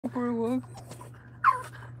for a walk.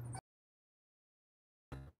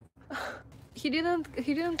 He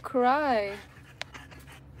didn't cry.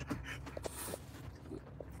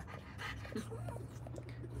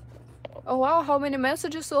 Oh wow, how many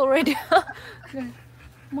messages already?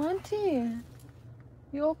 Monty,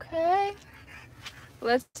 you okay?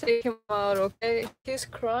 Let's take him out, okay? He's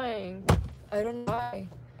crying. I don't know why.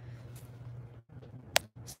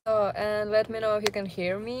 So, and let me know if you can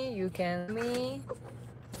hear me. You can hear me.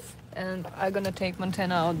 And I'm gonna take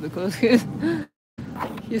Montana out because he's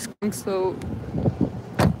crying so...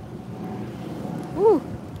 Ooh,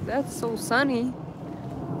 that's so sunny.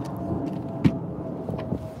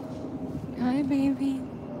 Hi, baby.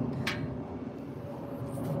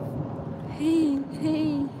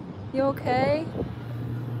 Hey, you okay?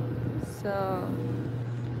 So,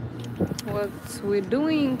 what we're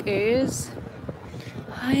doing is...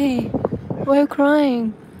 Hi, why are you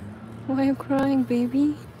crying? Why are you crying,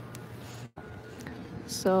 baby?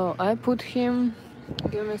 So, I put him...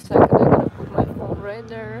 Give me a second, I'm gonna put my phone right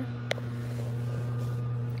there.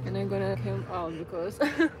 And I'm gonna take him out because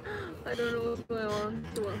I don't know what's going on.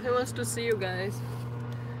 He wants to see you guys,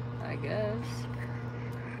 I guess.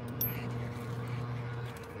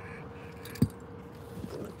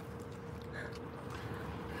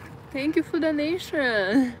 Thank you for the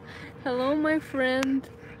donation. Hello, my friend.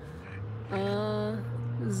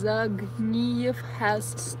 Zagniev has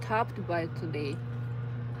stopped by today.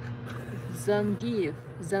 Zangief.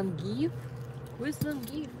 Who is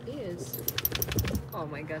Zangief is? Oh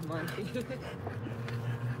my god, Monty.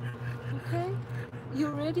 Okay, you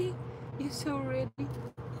ready? You so ready?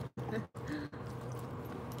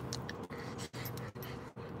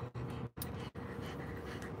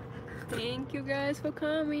 Thank you guys for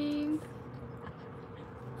coming.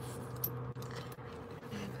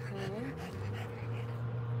 Okay.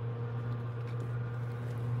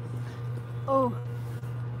 Oh,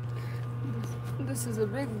 this is a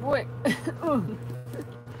big boy. Oh.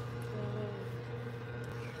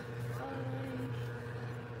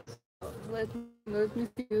 Let me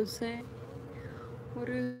see you say. What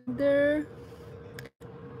is there?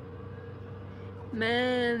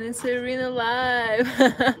 Man, it's Irina live.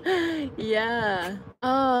 Yeah.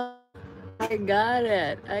 Oh, I got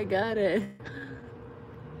it.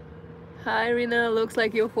 Hi, Irina. Looks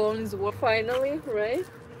like your phone is working finally, right?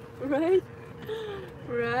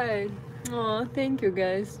 Right. Oh, thank you,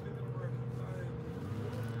 guys.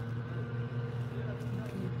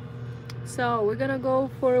 So we're gonna go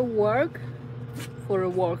for a walk.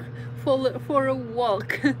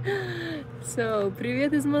 So,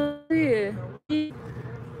 привет из Москвы.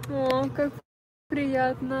 О, как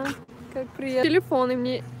приятно. Телефон, и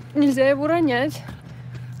мне нельзя его ронять.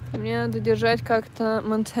 Мне надо держать как-то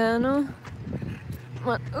Монтану.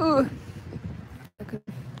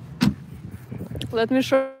 Let me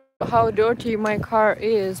show you how dirty my car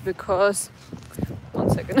is because... One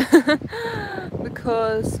second.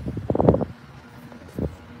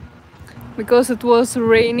 because it was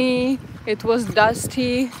rainy, it was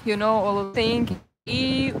dusty, you know, all of the things.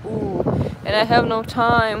 Ew. And I have no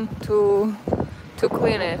time to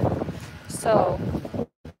clean it. So,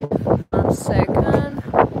 1 second.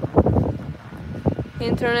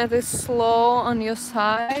 Internet is slow on your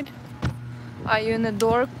side. Are you in a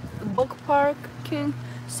dog parking?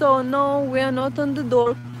 So no, we are not on the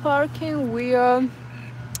dog parking. We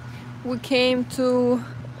came to...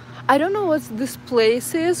 I don't know what this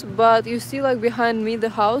place is, but you see like behind me the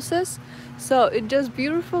houses. So it's just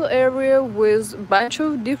beautiful area with a bunch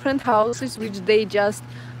of different houses which they just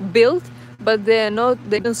built, but they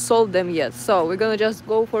didn't sold them yet. So we're gonna just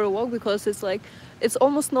go for a walk because it's like, it's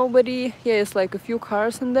almost nobody. Yeah, it's like a few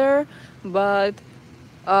cars in there, but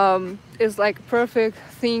it's like perfect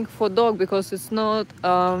thing for dog because it's not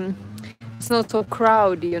so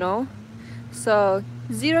crowded, you know. So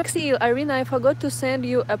Xeroxil, Irina, I forgot to send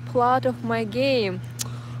you a plot of my game.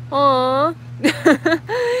 Aww.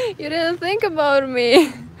 You didn't think about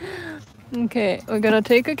me. Okay, we're gonna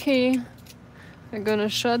take a key. We're gonna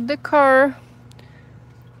shut the car.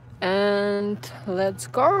 And let's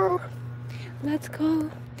go.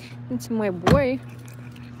 It's my boy.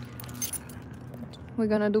 We're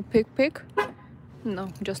gonna do pick. No,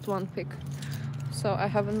 just one pick. So I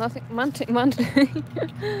have nothing. Monty.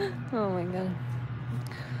 Oh my god.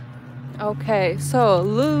 Okay, so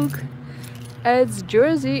look, it's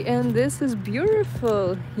Jersey and this is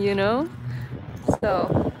beautiful, you know.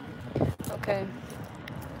 So okay,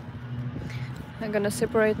 I'm gonna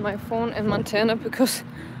separate my phone and Montana because,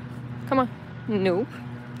 come on, nope.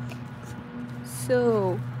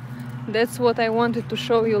 So that's what I wanted to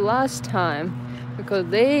show you last time because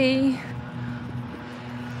they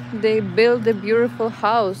they build the beautiful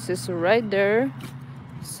houses right there.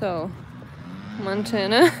 So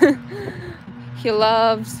Montana, he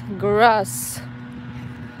loves grass.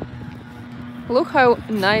 Look how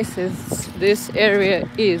nice this area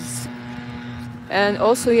is. And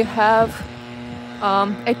also you have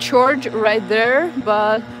a church right there,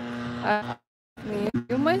 but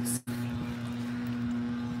you might.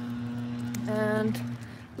 And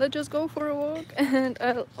let's just go for a walk. And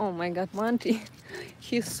oh my god, Monty,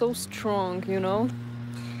 he's so strong, you know.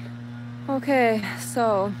 Okay,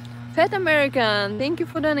 so Fat American, thank you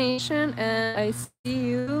for donation, and I see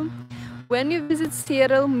you. When you visit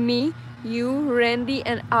Seattle, me, you, Randy,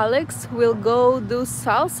 and Alex will go do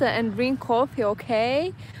salsa and drink coffee,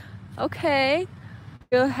 okay? Okay.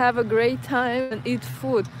 We'll have a great time and eat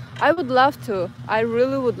food. I would love to. I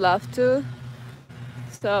really would love to.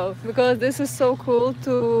 So, because this is so cool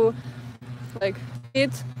to like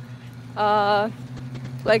eat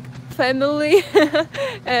like family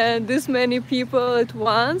and this many people at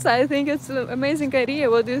once. I think it's an amazing idea.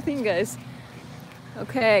 What do you think, guys?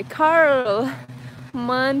 Okay, Carl,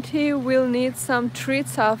 Monty will need some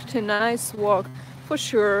treats after a nice walk for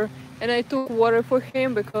sure. And I took water for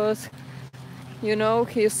him because you know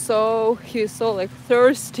he's so like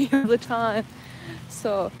thirsty all the time.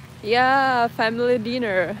 So yeah, family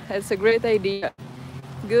dinner, it's a great idea.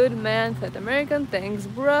 Good man, Fat American, thanks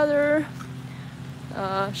brother.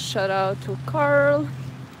 Shout out to Carl.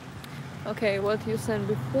 Okay, what you sent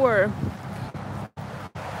before?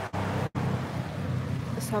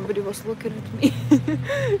 Somebody was looking at me.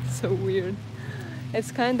 So weird.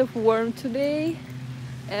 It's kind of warm today,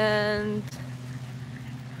 and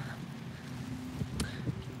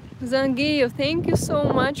Zangiyo, thank you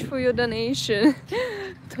so much for your donation.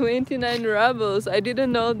 29 rubles. I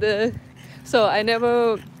didn't know the. So I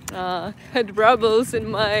never had rubles in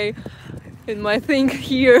my thing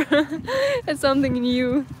here. It's something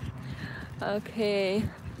new. Okay.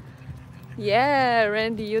 Yeah,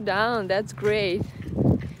 Randy, you down. That's great.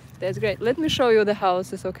 That's great. Let me show you the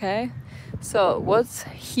houses, okay? So what's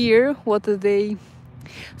here? What are they?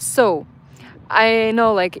 So I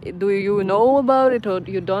know, like, do you know about it or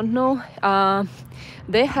you don't know?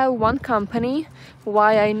 They have one company.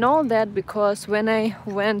 Why I know that? Because when I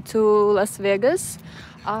went to Las Vegas,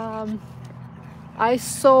 I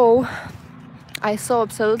saw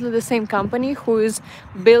absolutely the same company who is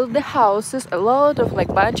build the houses, a lot of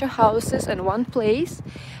like bunch of houses in one place.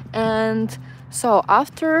 And so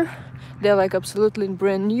after they're like absolutely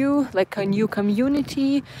brand new, like a new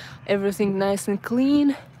community, everything nice and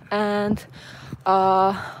clean, and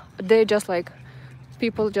they just like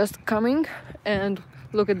people just coming and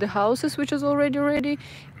look at the houses which is already ready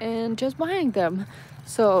and just buying them.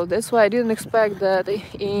 So that's why I didn't expect that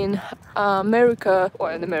in America,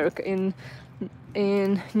 or in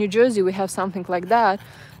New Jersey we have something like that,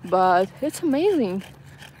 but it's amazing.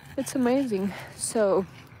 It's amazing. So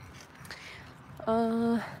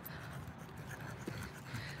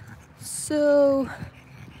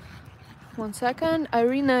one second.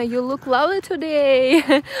 Irina, you look lovely today.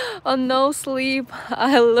 On no sleep,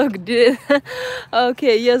 I look good.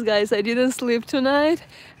 Okay, yes guys, I didn't sleep tonight,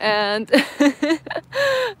 and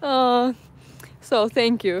so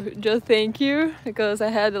thank you, just thank you, because I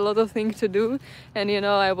had a lot of things to do, and you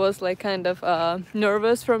know I was like kind of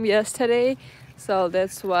nervous from yesterday, so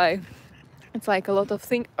that's why it's like a lot of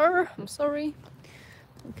things. I'm sorry.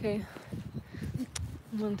 Okay,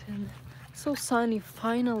 Mountain. So sunny,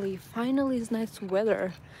 finally is nice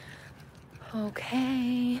weather.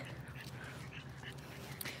 Okay.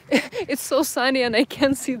 It's so sunny and I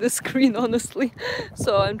can't see the screen, honestly.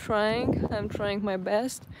 So I'm trying my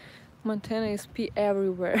best. Montana is pee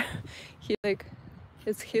everywhere. He like,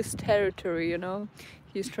 it's his territory, you know.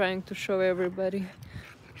 He's trying to show everybody.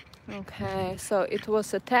 Okay, so it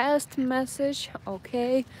was a test message.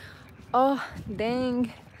 Okay. Oh,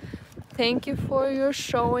 dang. Thank you for your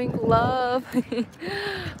showing love.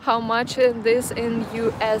 How much is this in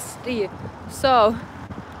USD? So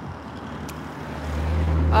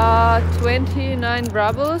 29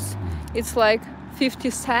 rubles, it's like 50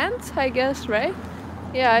 cents, I guess, right?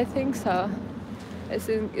 Yeah, I think so. I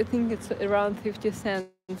think it's around 50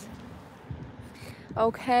 cents.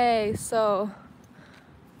 Okay, so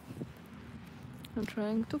I'm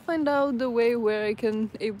trying to find out the way where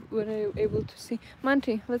I'm able to see.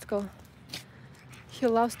 Monty, let's go. He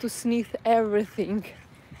loves to sniff everything.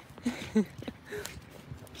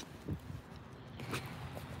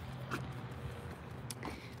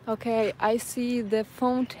 Okay, I see the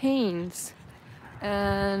fountains,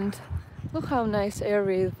 and look how nice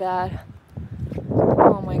area is that.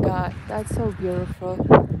 Oh my god, that's so beautiful.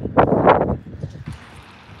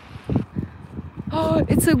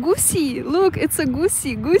 It's a goosey. Look, it's a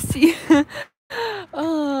goosey.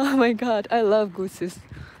 Oh my god, I love gooses.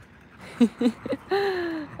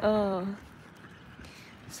 Oh.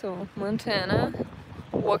 So Montana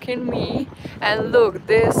walking me, and look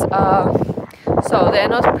this so they're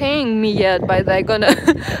not paying me yet, but they're gonna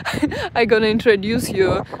I gonna introduce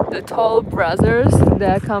you the Toll Brothers,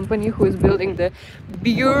 the company who is building the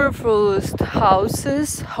beautifulest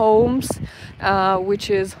homes, which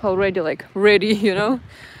is already like ready, you know,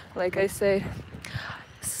 like I say,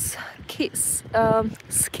 skis.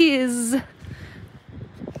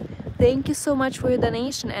 Thank you so much for your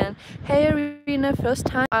donation. And hey Irina, first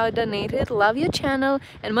time I donated, love your channel.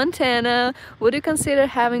 And Montana, would you consider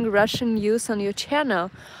having Russian news on your channel?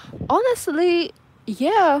 Honestly,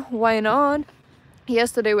 yeah, why not?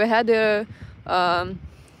 Yesterday we had a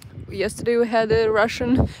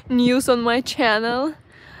Russian news on my channel.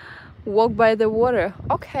 Walk by the water.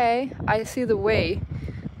 Okay, I see the way.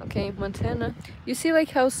 Okay, Montana, you see like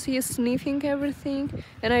how she is sniffing everything,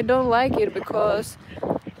 and I don't like it because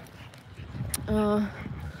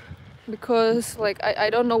like I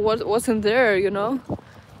don't know what's in there, you know.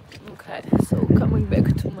 Okay, so coming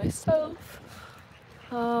back to myself.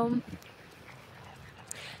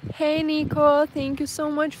 Hey Nico, thank you so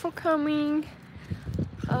much for coming.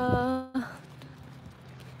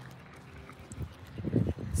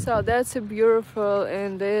 So that's a beautiful,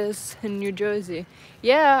 and this in New Jersey.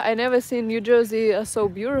 Yeah, I never seen New Jersey so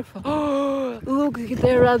beautiful. Oh, look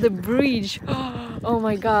there at the bridge. Oh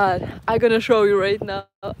my god, I'm gonna show you right now.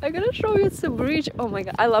 I'm gonna show you, it's a bridge. Oh my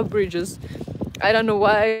god, I love bridges. I don't know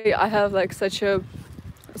why I have like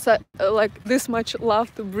like this much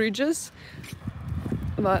love to bridges,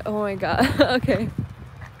 but oh my god. Okay,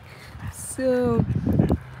 so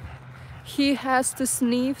he has to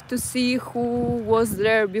sniff to see who was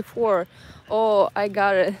there before. Oh, I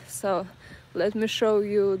got it. So let me show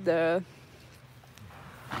you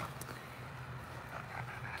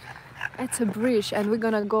it's a bridge, and we're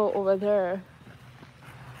gonna go over there.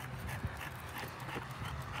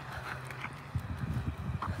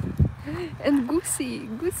 And goosey,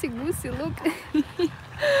 look.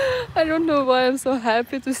 I don't know why I'm so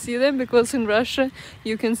happy to see them, because in Russia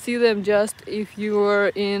you can see them just if you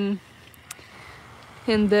are in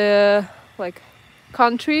the like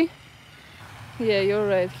country. Yeah, you're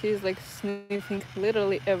right, he's like sniffing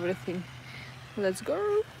literally everything. Let's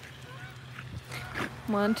go,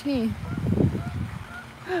 Monty.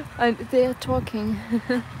 And they are talking.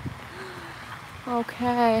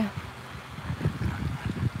 Okay,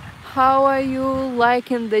 how are you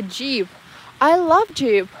liking the Jeep? I love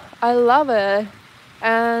Jeep, I love it,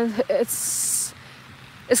 and it's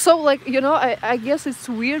so like, you know, I guess it's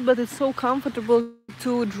weird, but it's so comfortable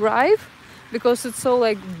to drive because it's so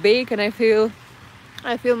like big, and I feel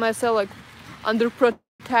myself like under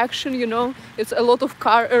protection, you know. It's a lot of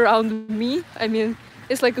car around me. I mean,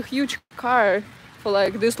 it's like a huge car for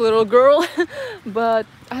like this little girl. But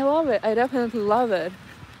I love it, I definitely love it.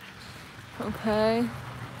 Okay,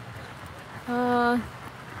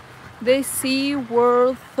 they see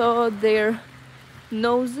world through their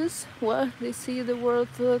noses. What? They see the world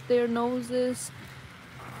through their noses.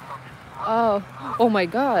 Oh my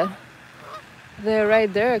god, they're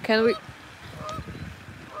right there. Can we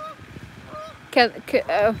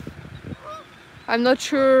I'm not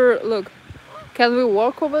sure. Look, can we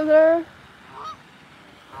walk over there?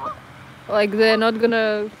 Like they're not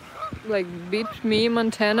gonna like beat me,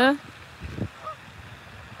 Montana?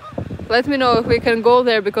 Let me know if we can go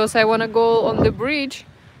there, because I wanna go on the bridge.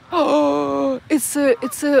 Oh, it's a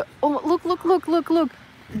oh, look.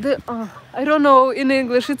 The I don't know in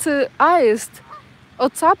English. It's a iced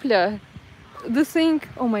otsapля. The thing.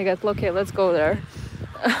 Oh my god. Okay, let's go there.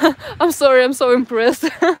 I'm sorry, I'm so impressed.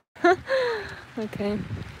 Okay,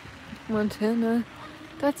 Montana,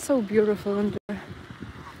 that's so beautiful in there.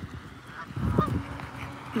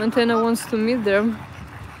 Montana wants to meet them.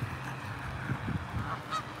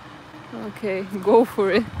 Okay, go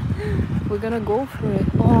for it. We're gonna go for it.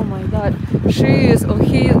 Oh my god, he is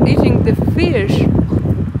eating the fish.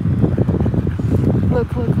 Look.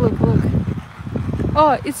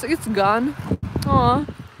 Oh, it's gone. Oh,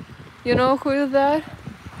 you know who is that?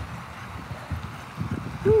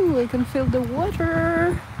 Ooh, I can feel the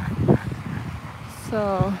water.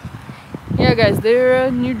 So yeah guys, they're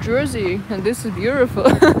in New Jersey, and this is beautiful.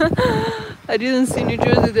 I didn't see New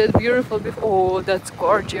Jersey that beautiful before. Oh, that's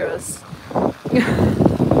gorgeous.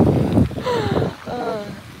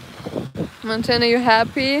 Montana, you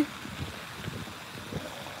happy?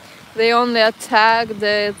 They only attack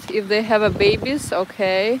that if they have a babies.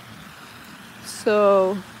 Okay,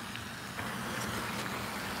 so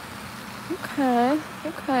Okay,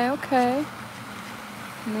 okay, okay.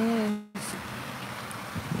 Nice.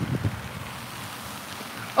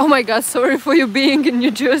 Oh my god, sorry for you being in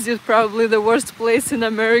New Jersey. It's probably the worst place in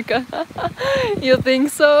America. You think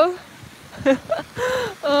so?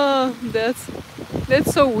 Oh, that's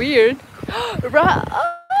so weird.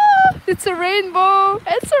 It's a rainbow!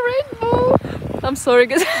 It's a rainbow! I'm sorry,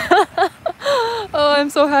 guys. Oh, I'm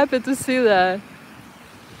so happy to see that.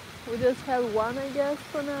 We just have one, I guess,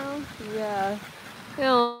 for now. Yeah.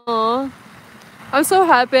 Aww. I'm so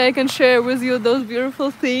happy I can share with you those beautiful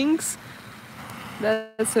things.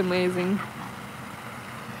 That's amazing.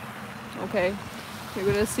 Okay, you're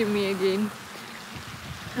gonna see me again.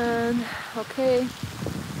 And okay.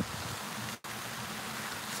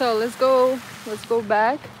 So let's go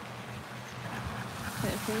back.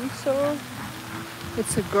 I think so.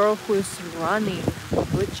 It's a girl who is running.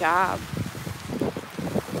 Good job.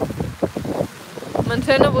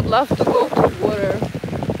 Montana would love to go to water,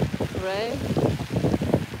 right?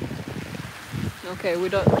 Okay, we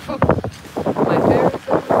don't. Oh, my hair is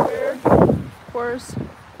everywhere. Of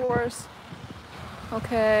course.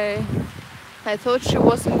 Okay. I thought she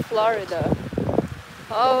was in Florida.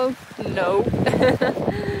 Oh no.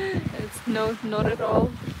 It's no, not at all.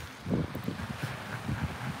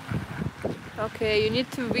 Okay, you need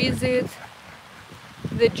to visit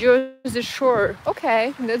the Jersey Shore.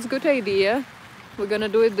 Okay, that's a good idea. We're gonna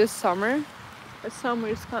do it this summer. The summer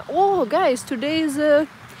is coming. Oh, guys, today is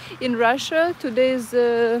in Russia. Today is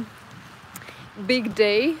a big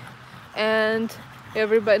day, and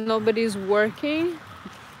nobody's working.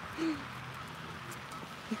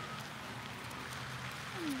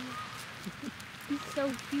 It's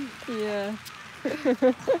so cute. Yeah.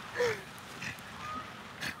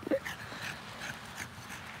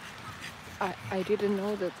 I didn't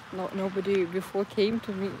know that nobody before came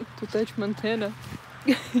to me to touch Montana.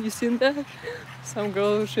 You seen that? Some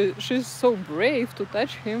girl, she's so brave to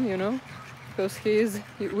touch him, you know, because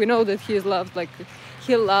we know that he's loved, like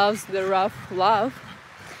he loves the rough love.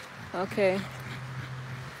 Okay.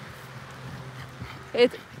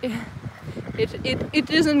 It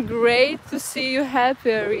isn't great to see you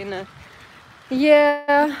happy, Arena.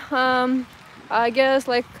 Yeah, I guess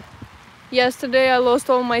like yesterday I lost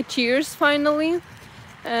all my tears finally,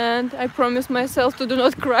 and I promised myself to do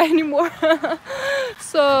not cry anymore.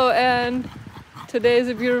 So, and today is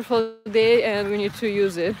a beautiful day and we need to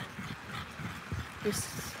use it.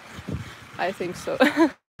 I think so.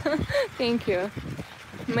 Thank you.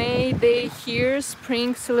 May they hear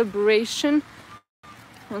spring celebration.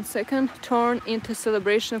 1 second. Turn into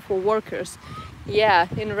celebration for workers. Yeah,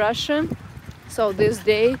 in Russia. So this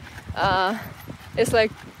day, it's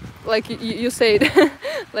like you said,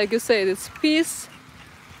 like you said, it's peace,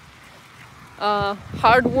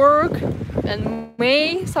 hard work, and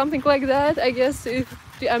May, something like that. I guess if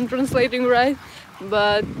I'm translating right.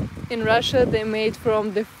 But in Russia, they made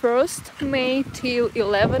from the 1st May till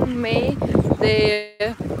 11 May. They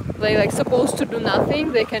like supposed to do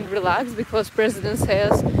nothing. They can relax because president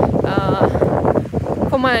says,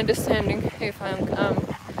 for my understanding, if I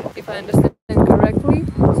understand correctly,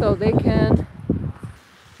 so they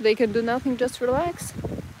can do nothing, just relax.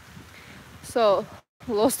 So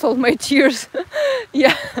lost all my tears.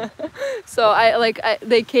 Yeah. So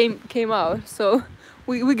they came out. So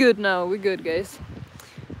we good now. We good, guys.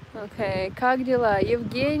 Okay, как дела?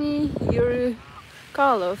 Евгений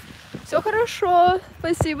Юркалов. Все хорошо.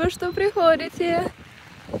 Спасибо, что приходите.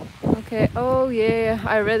 Okay. Oh yeah,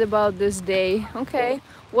 I read about this day. Okay.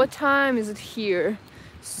 What time is it here?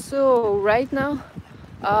 So right now,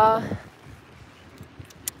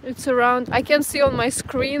 it's around. I can see on my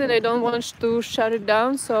screen, and I don't want to shut it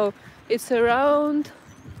down. So it's around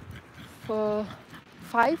 4.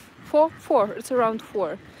 It's around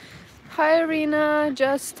 4. Hi, Irina.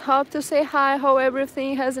 Just hope to say hi. Hope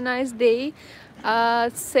everything has a nice day.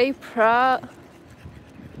 Say proud.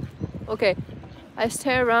 Okay, I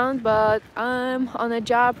stay around, but I'm on a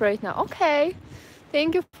job right now. Okay,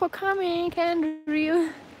 thank you for coming, Andrew.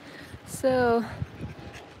 So,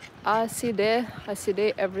 acid,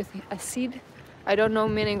 everything. Acid. I don't know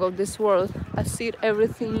meaning of this word. Acid,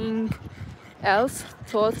 everything else.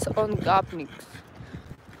 Thoughts on Gopniks.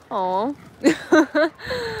 Oh.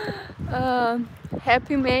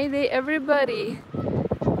 Happy May Day, everybody.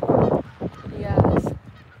 Yes,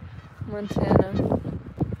 Montana.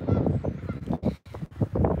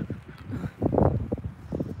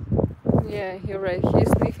 Yeah, you're right.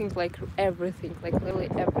 He's thinking like everything, like really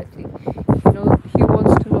everything. You know, he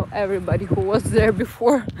wants to know everybody who was there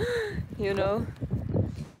before. You know.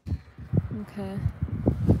 Okay,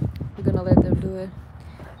 we're gonna let them do it.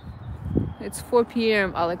 It's 4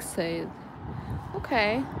 p.m. Alex said.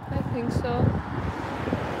 Okay, I think so.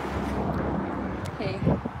 Hey.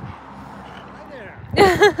 Hi there.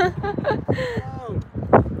 Hello.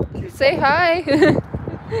 Say hi.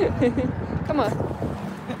 Hi. Come on.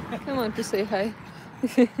 Come on to say hi.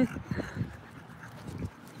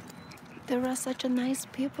 There are such a nice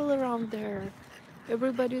people around there.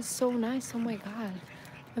 Everybody is so nice. Oh my god.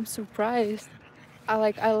 I'm surprised. I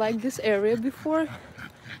like this area before,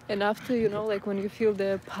 and after, like when you feel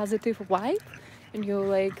the positive vibe and you're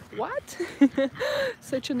like, what?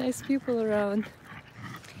 Such a nice people around.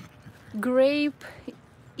 Grape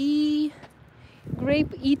e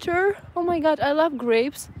grape eater. Oh my god, I love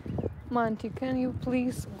grapes. Monty, can you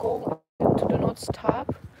please go to do not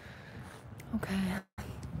stop? Okay.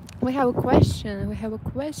 We have a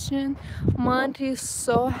question. Monty is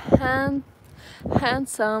so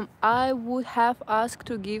handsome. I would have asked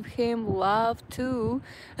to give him love too.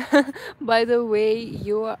 By the way,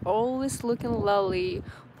 you are always looking lovely.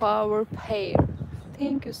 Power pair.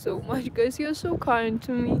 Thank you so much, guys. You're so kind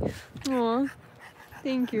to me. Aw,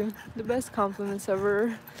 thank you. The best compliments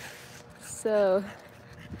ever. So,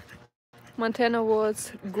 Montana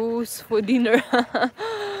was goose for dinner.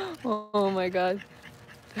 Oh my god.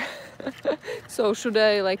 So should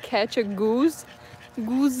I like catch a goose?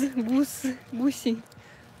 Goosey.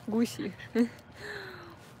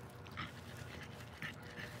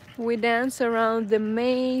 We dance around the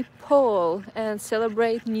maypole and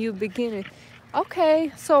celebrate new beginning.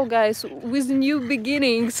 Okay, so guys, with new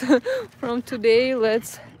beginnings from today,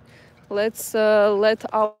 let's let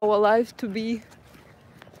our life to be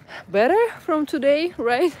better from today,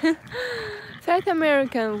 right? Fat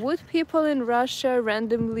American, would people in Russia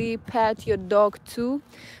randomly pet your dog too?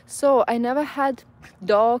 So I never had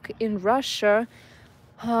dog in Russia.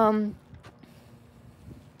 Um,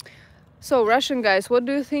 so Russian guys, what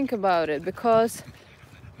do you think about it? Because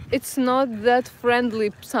it's not that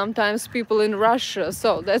friendly sometimes people in Russia,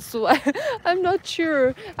 so that's why I'm not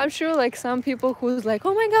sure. I'm sure like some people who's like,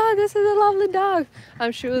 oh my god, this is a lovely dog.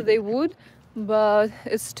 I'm sure they would, but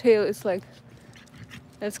it's like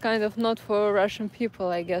it's kind of not for Russian people,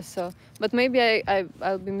 I guess so. But maybe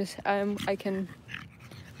I'll be I can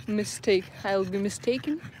mistake. I'll be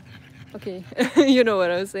mistaken. Okay, you know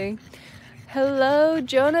what I was saying. Hello,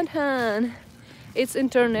 Jonathan. It's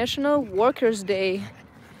International Workers' Day.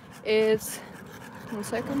 It's 1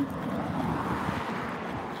 second.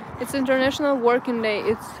 It's International Working Day.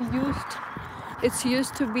 It's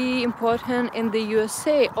used to be important in the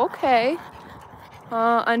USA. Okay.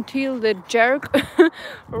 Until the jerk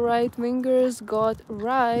right wingers got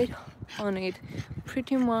right on it.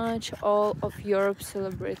 Pretty much all of Europe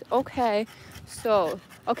celebrate. Okay, so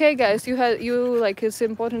okay, guys, you like it's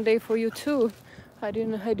important day for you too. I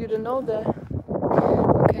didn't know that.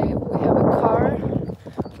 Okay, we have a car.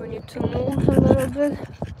 We need to move a little bit.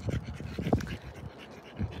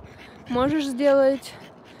 Можешь сделать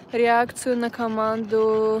реакцию на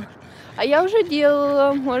команду? А я уже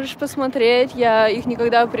делала, можешь посмотреть. Я их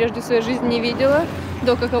никогда прежде в своей жизни не видела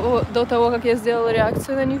до того, как я сделала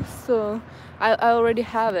реакцию на них. So I already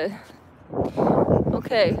have it.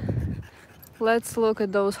 Okay, let's look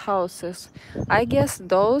at those houses. I guess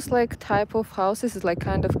those like type of houses is like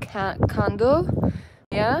kind of condo.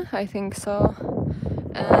 Yeah, I think so.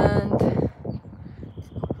 And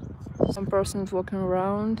some person's walking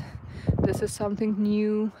around. This is something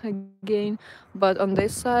new again, but on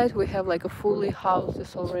this side we have like a fully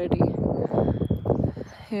houses already.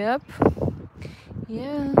 Yep.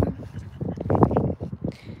 Yeah.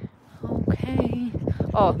 Okay.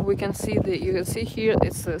 Oh, we can see you can see here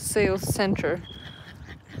it's a sales center.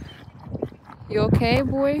 You okay,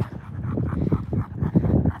 boy?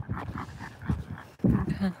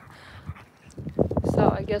 So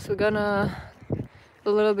I guess we're gonna a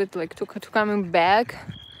little bit like to coming back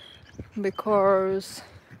because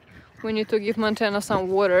we need to give Montana some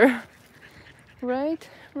water. Right,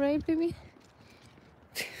 baby?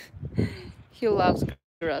 He loves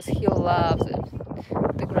grass. He loves it.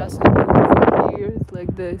 The grass is beautiful here. It's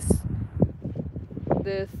like this.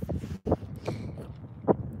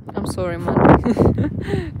 I'm sorry,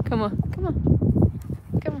 man. Come on.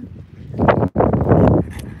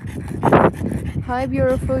 Hi,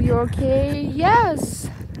 beautiful. You okay? Yes,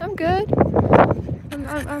 I'm good.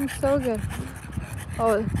 I'm so good.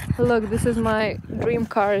 Oh, look, this is my dream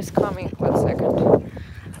car is coming.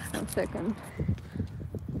 1 second.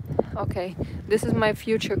 Okay, this is my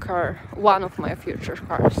future car. One of my future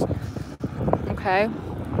cars. Okay.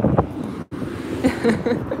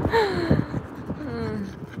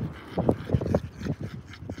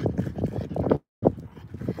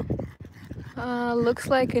 Looks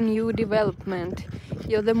like a new development.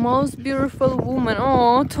 You're the most beautiful woman.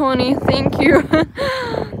 Oh, Tony, thank you.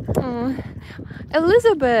 Oh.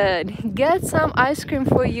 Elizabeth, get some ice cream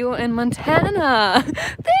for you in Montana.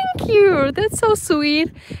 Thank you. That's so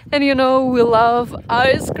sweet. And you know, we love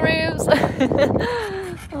ice creams.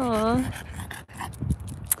 Oh,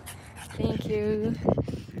 thank you.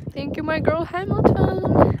 Thank you, my girl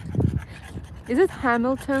Hamilton. Is it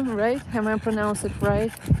Hamilton, right? Am I pronounced it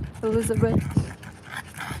right, Elizabeth?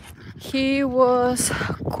 He was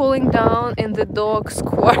cooling down in the dog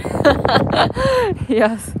squad.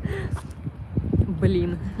 Yes.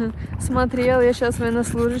 Блин. Смотрел я сейчас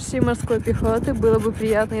военнослужащий морской пехоты. Было бы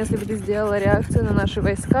приятно, если бы ты сделала реакцию на наши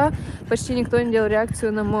войска. Почти никто не делал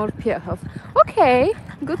реакцию на морпехов. Okay,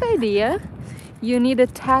 good idea. You need a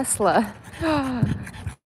Tesla.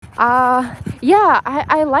 Yeah,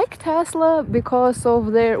 I like Tesla because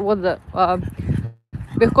of their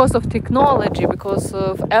because of technology, because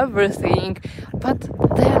of everything, but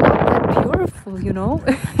they're not that beautiful, you know.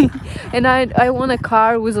 And I want a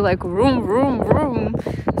car with like vroom.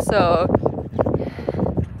 So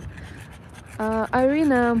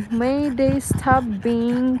Irina, may they stop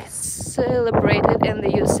being celebrated in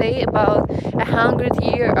the USA about 100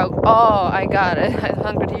 years ago? Oh, I got it.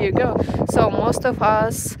 100 years ago. So most of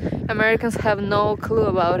us Americans have no clue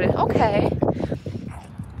about it. Okay.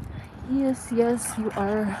 Yes, you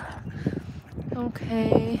are.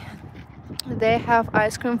 Okay. They have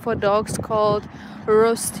ice cream for dogs called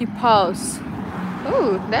Rusty Paws.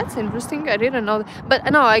 Oh, that's interesting. I didn't know that.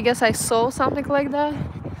 But no, I guess I saw something like that.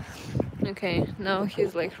 Okay, now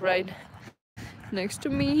he's like right next to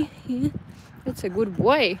me. It's a good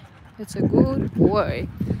boy. It's a good boy.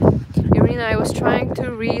 Irina, I was trying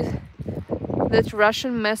to read that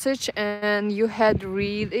Russian message and you had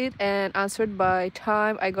read it and answered by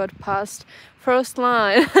time I got past first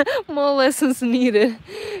line. More lessons needed.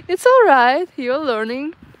 It's alright, you're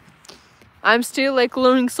learning. I'm still like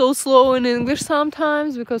learning so slow in English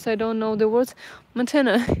sometimes because I don't know the words.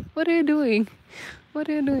 Montana, what are you doing? What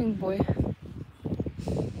are you doing, boy?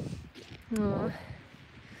 Oh.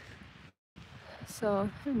 So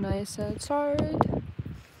nice outside.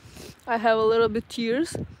 I have a little bit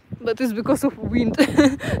tears, but it's because of wind,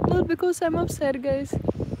 not because I'm upset, guys.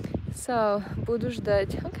 So, буду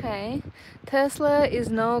ждать. Okay. Tesla is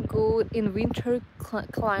no good in winter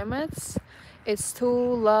climates. It's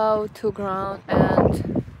too low to ground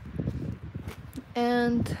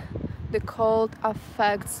and the cold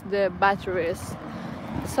affects the batteries.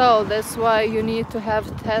 So that's why you need to have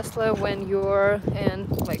Tesla when you're in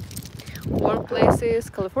like warm places,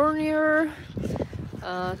 California,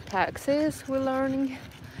 Texas we're learning,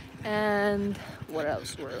 and where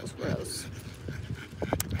else?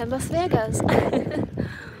 And Las Vegas.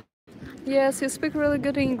 Yes, you speak really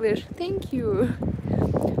good English. Thank you.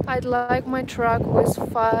 I'd like my truck with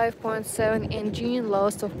 5.7 engine,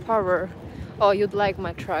 lots of power. Oh, you'd like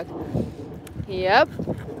my truck? Yep,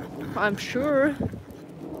 I'm sure.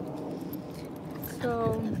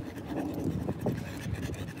 So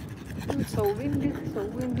it's so windy.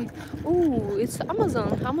 Oh, it's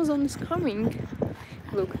Amazon. Amazon is coming.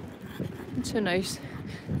 Look, it's a nice,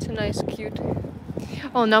 cute.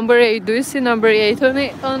 Oh, number 8. Do you see number 8 on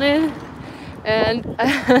it? And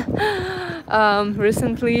not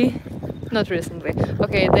recently.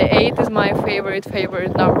 Okay, the 8 is my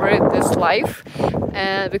favorite number in this life,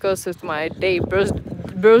 and because it's my day of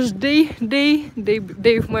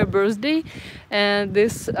my birthday, and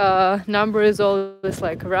this number is always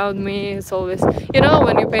like around me. It's always, you know,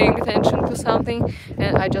 when you're paying attention to something,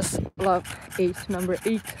 and I just love 8, number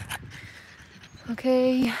 8.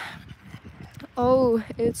 Okay. Oh,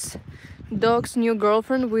 it's dog's new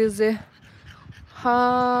girlfriend with the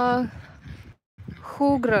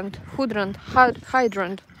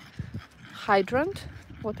hydrant.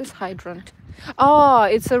 What is hydrant? Oh,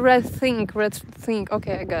 it's a red thing.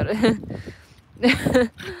 Okay, I got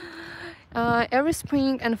it. Every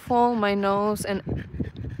spring and fall my nose and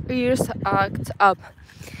ears act up.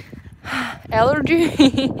 Allergy.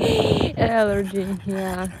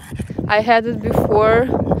 Yeah, I had it before,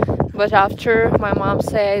 but after my mom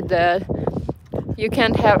said that you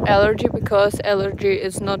can't have allergy because allergy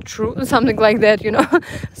is not true, something like that, you know.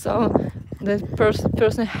 So that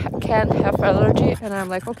person can't have allergy, and I'm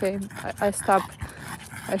like, okay, I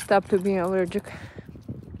stopped to being allergic.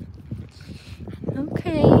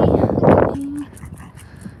 Okay.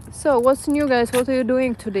 So what's new, guys? What are you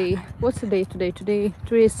doing today? What's the day today? Today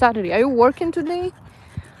is Saturday. Are you working today?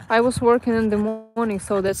 I was working in the morning,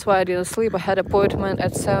 so that's why I didn't sleep. I had an appointment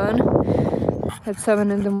at 7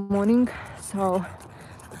 in the morning. So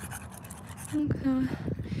okay.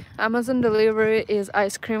 Amazon delivery is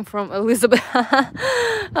ice cream from Elizabeth.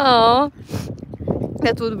 Oh,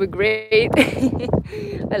 that would be great.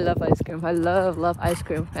 I love ice cream. I love ice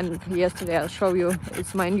cream. And yesterday I'll show you,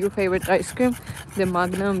 it's my new favorite ice cream, the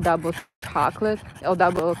Magnum double chocolate or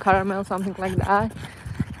double caramel, something like that.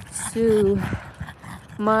 So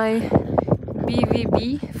my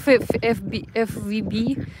FVB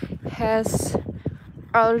has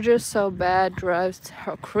allergies so bad, drives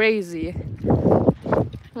her crazy.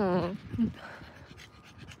 Hmm.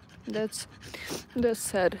 That's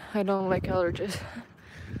sad. I don't like allergies.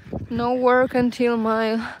 No work until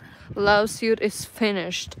my lawsuit is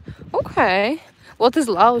finished. Okay. What is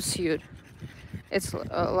lawsuit? It's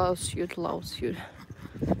a lawsuit.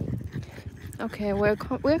 Okay, we're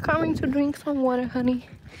coming to drink some water, honey.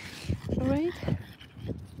 Right?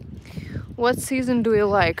 What season do you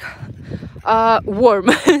like? Warm.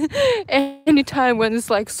 Anytime when it's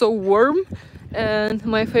like so warm. And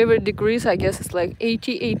my favorite degrees, I guess, is like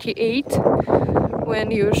 80, 88. When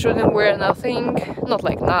you shouldn't wear nothing. Not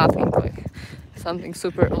like nothing, like something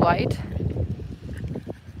super light.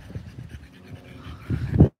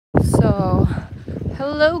 So,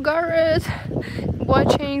 hello Garrett,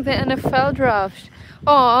 watching the NFL draft.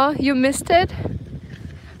 Aw, you missed it?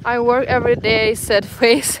 I work every day, sad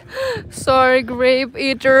face. Sorry, grape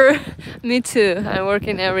eater. Me too, I'm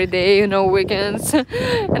working every day, no weekends.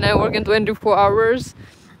 And I work in 24 hours.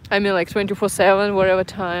 I mean like 24/7, whatever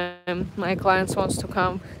time my clients wants to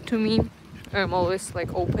come to me. I'm always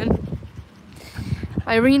like open.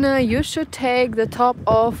 Irina, you should take the top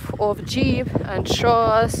off of Jeep and show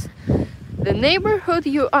us the neighborhood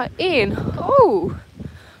you are in. Oh,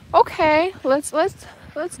 okay. Let's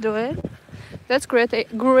do it. That's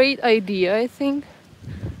great idea, I think.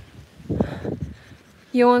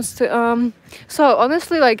 He wants to so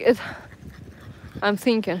honestly, like it, I'm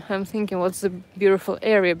thinking what's the beautiful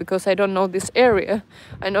area, because I don't know this area.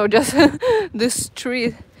 I know just this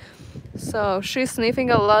street. So she's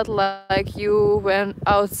sniffing a lot like you went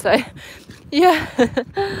outside. Yeah.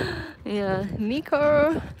 Yeah.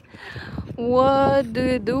 Nico, what do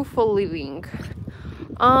you do for living?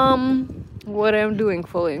 What I'm doing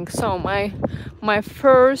for living. So my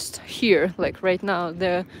first here, like right now,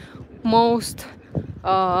 the most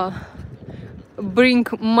bring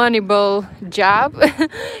moneyable job.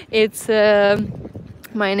 It's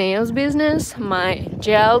my nails business, my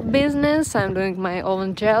gel business. I'm doing my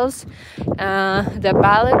own gels, the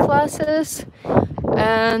ballet classes,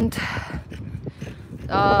 and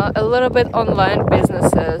a little bit online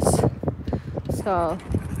businesses. So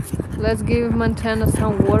let's give Montana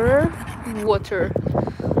some water.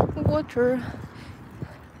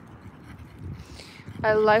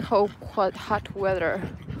 I like how hot weather.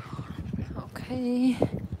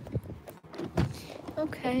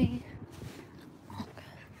 Okay.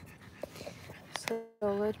 So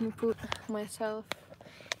let me put myself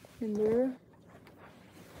in there.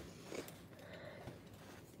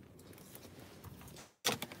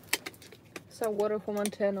 Some water for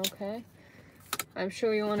Montana, okay? I'm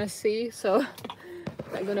sure you wanna see, so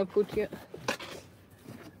I'm gonna put you.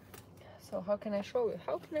 So how can I show you?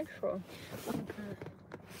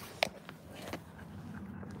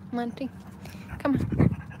 Monty, come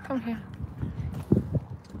here.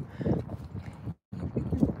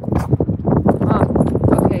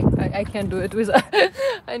 Okay, I can't do it with.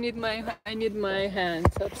 I need my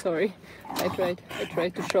hands. I'm sorry. I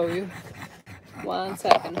tried to show you. 1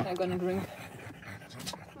 second. I'm gonna drink.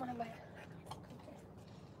 Come on, bye.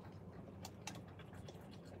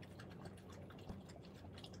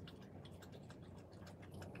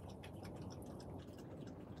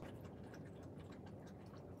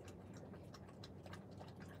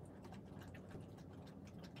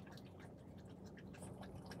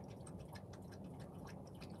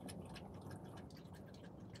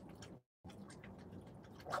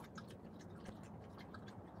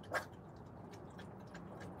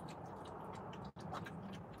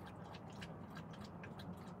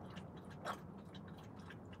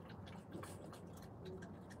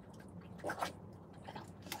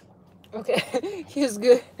 Okay, he's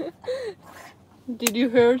good. Did you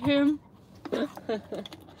hurt him?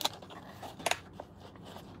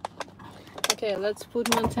 Okay, let's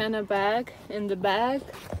put Montana back in the bag,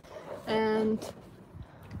 and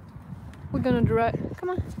we're gonna drive. Come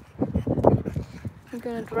on. We're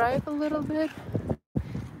gonna drive a little bit,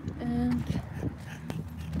 and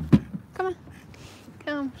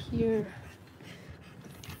come here.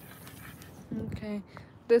 Okay.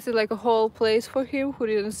 This is like a whole place for him who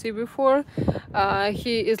didn't see before.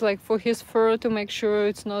 He is like for his fur, to make sure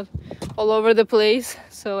it's not all over the place.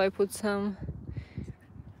 So I put some.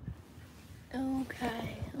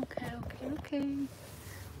 Okay. Okay.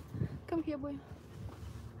 Come here, boy.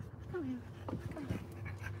 Come here. Come here.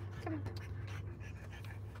 Come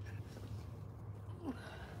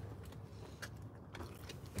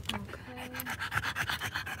here. Okay.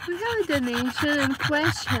 We have a donation and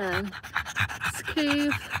question.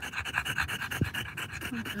 Skip.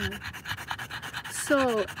 Okay.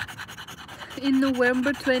 So, in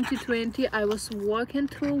November 2020, I was walking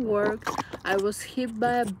to work. I was hit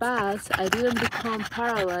by a bus. I didn't become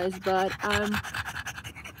paralyzed, but I'm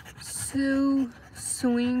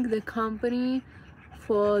suing the company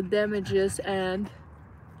for damages and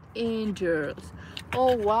injuries.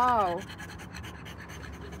 Oh wow.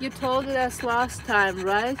 You told us last time,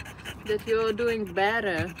 right? That you're doing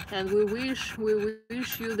better, and we wish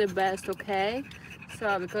you the best, okay?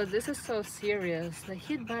 So because this is so serious, the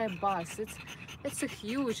hit by a bus, it's a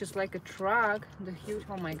huge, it's like a truck, the huge.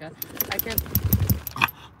 Oh my god, I can.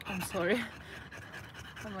 I'm sorry.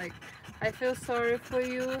 I'm like, I feel sorry for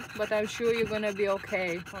you, but I'm sure you're gonna be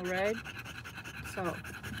okay. All right. So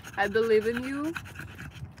I believe in you,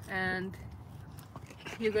 and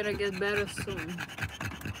you're gonna get better soon.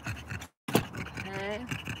 Okay.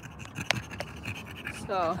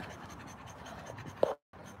 So,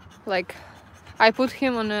 like, I put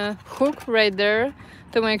him on a hook right there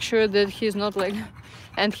to make sure that he's not like,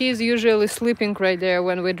 and he's usually sleeping right there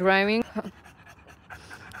when we're driving.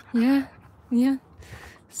 Yeah, yeah.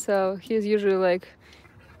 So he's usually like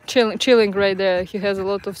chilling right there. He has a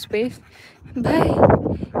lot of space. Bye,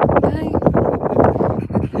 bye.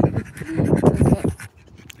 Okay.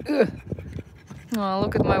 Ugh. Oh,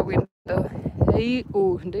 look at my window. Hey,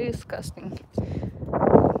 oh, disgusting.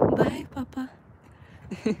 Bye, Papa.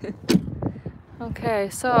 Okay,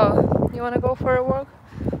 so you wanna go for a walk?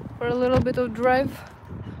 For a little bit of drive?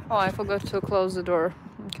 Oh, I forgot to close the door.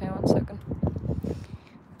 Okay, 1 second.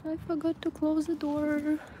 I forgot to close the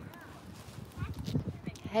door.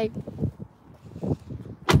 Hey.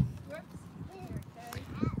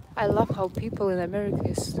 I love how people in America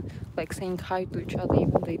is like saying hi to each other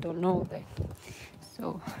even they don't know that.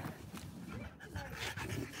 So,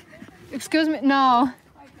 excuse me, no.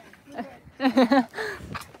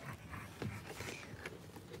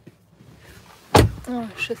 Oh,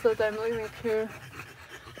 she thought I'm leaving here.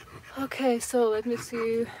 Okay, so let me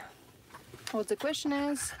see what the question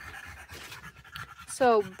is.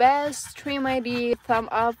 So, best stream ID, thumb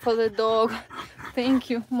up for the dog. Thank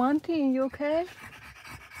you. Monty, you okay?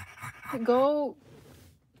 Go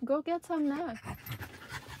get some nap.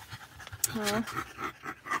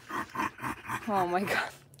 Oh my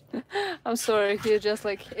god. I'm sorry, he just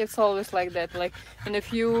like, it's always like that. Like, in a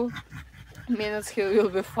few minutes he will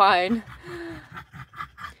be fine.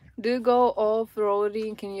 Do you go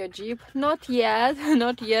off-roading in your Jeep? Not yet,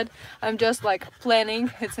 not yet. I'm just like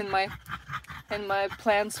planning. It's in my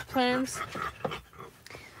plans.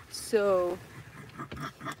 So,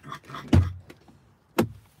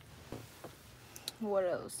 what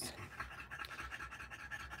else?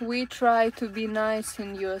 We try to be nice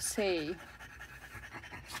in USA.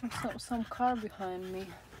 Some car behind me.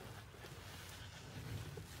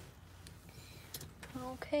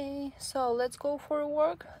 Okay, so let's go for a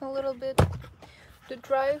walk a little bit, to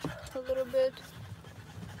drive a little bit.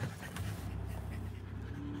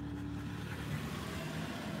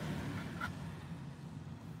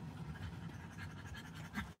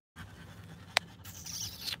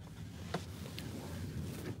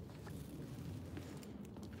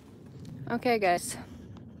 Okay, guys.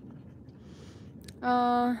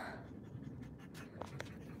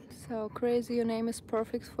 So crazy, your name is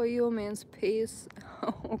perfect for you means peace.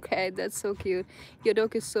 Okay, that's so cute. Your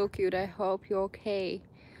dog is so cute. I hope you're okay.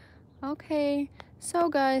 Okay, so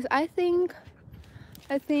guys, I think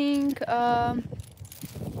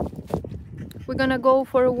we're gonna go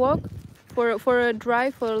for a walk, for a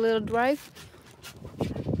drive, for a little drive,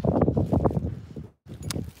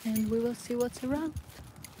 and we will see what's around.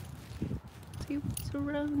 See what's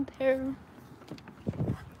around here.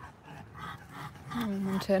 Oh,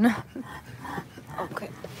 Montana. Okay.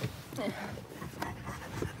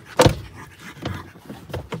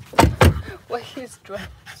 Why he's dressed?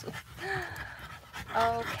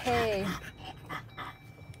 Okay.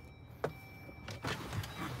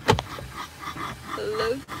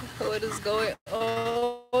 Look what is going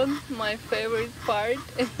on. My favorite part.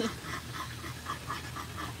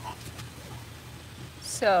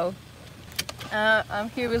 So, I'm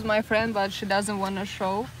here with my friend, but she doesn't want to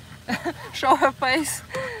show her face.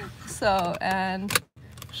 So, and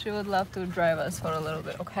she would love to drive us for a little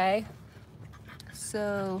bit, okay?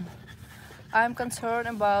 So, I'm concerned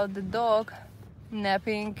about the dog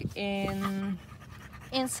napping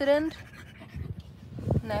incident.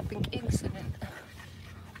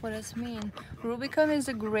 What does it mean? Rubicon is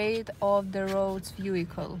a grade of the road's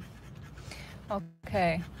vehicle.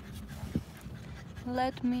 Okay.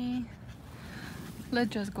 Let's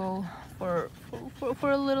just go for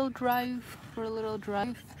a little drive,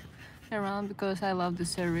 around because I love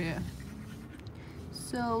this area.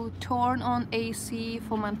 So turn on AC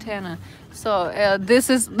for Montana. So this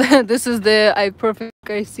is this is the perfect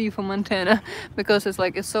AC for Montana because it's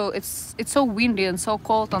like it's so windy and so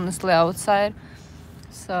cold honestly outside.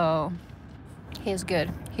 So he's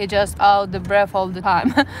good. He just out the breath all the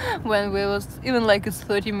time when we was even like it's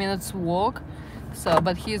 30 minutes walk. So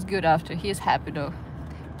but he's good after. He's happy though.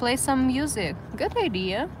 Play some music. Good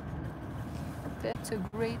idea. That's a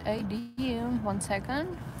great idea. 1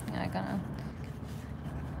 second. I gonna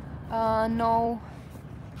no.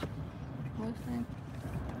 What's it?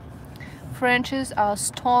 Frenches are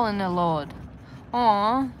stolen a lot.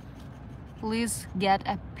 Aw. Please get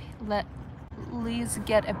a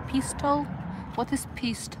pistol. What is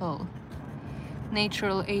pistol?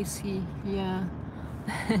 Natural AC. Yeah.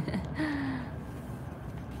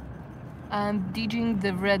 I'm digging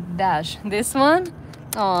the red dash. This one?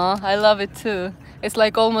 Oh, I love it too. It's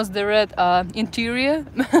like almost the red interior,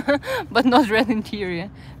 but not red interior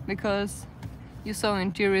because you saw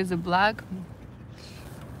interior is a black.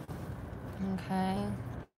 Okay.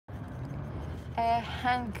 A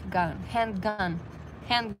handgun.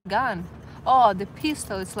 Oh, the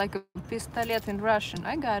pistol. It's like a pistolet in Russian.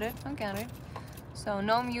 I got it. So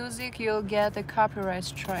no music, you'll get a copyright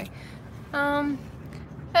strike.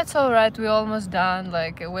 That's all right. We're almost done.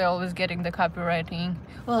 Like we're always getting the copywriting.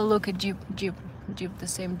 Well, look at Jeep, the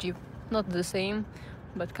same Jeep. Not the same,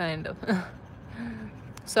 but kind of.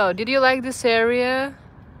 So, did you like this area?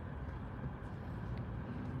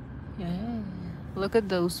 Yeah. Look at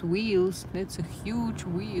those wheels. That's a huge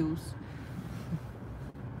wheels.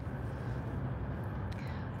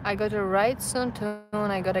 I gotta write soon.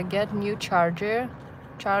 I gotta get new charge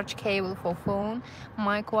cable for phone.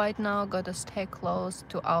 Mic right now gotta stay close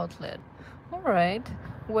to outlet. All right.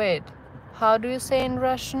 Wait. How do you say in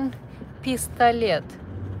Russian? Pistolet.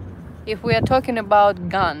 If we are talking about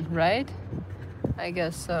gun, right? I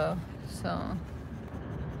guess so. So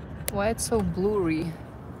why it's so blurry?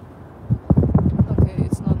 Okay,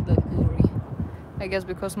 it's not that blurry. I guess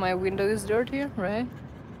because my window is dirty, right?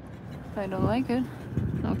 I don't like it.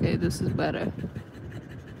 Okay, this is better.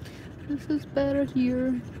 This is better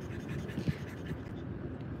here.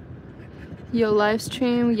 Your live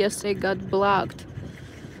stream yesterday got blocked.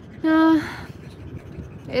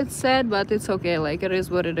 It's sad, but it's okay. Like, it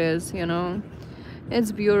is what it is, you know.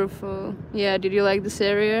 It's beautiful. Yeah, did you like this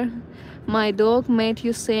area? My dog made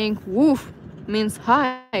you saying woof means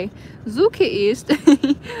hi. Zuki East.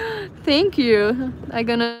 Thank you. I'm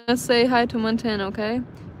gonna say hi to Montana, okay?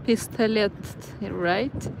 Pistolet,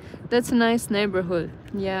 right? That's a nice neighborhood.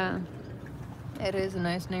 Yeah, it is a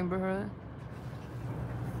nice neighborhood.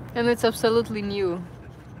 And it's absolutely new.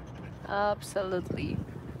 Absolutely.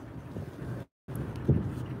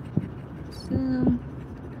 So,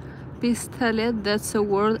 pistolet, that's a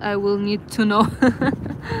word I will need to know.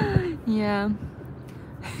 Yeah.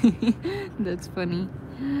 That's funny.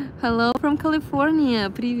 Hello from California.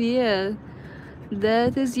 Привет.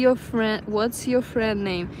 That is your friend. What's your friend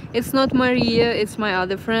name? It's not Maria, it's my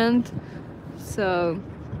other friend. So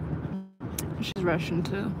she's Russian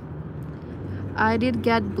too. I did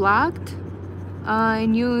get blocked. I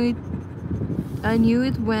knew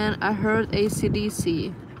it when I heard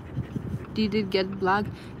AC/DC. Did it get blocked?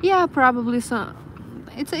 Yeah, probably some.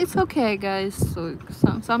 It's okay, guys. So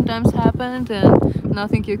sometimes happened, and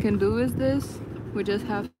nothing you can do with this. We just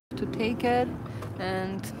have to take it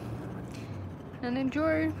and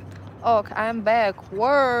enjoy. Oh, I'm back.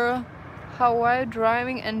 Whoa. How are you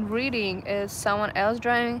driving and reading? Is someone else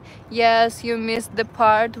driving? Yes, you missed the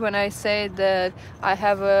part when I said that I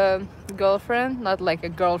have a girlfriend, not like a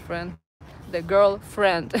girlfriend, the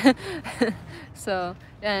girlfriend. So,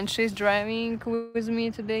 and she's driving with me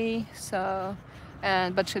today. So,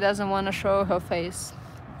 but she doesn't want to show her face.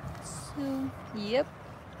 So, yep.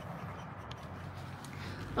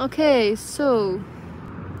 Okay, so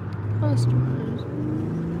customers.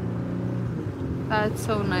 That's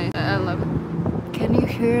so nice. I love it. Can you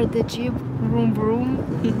hear the Jeep vroom vroom?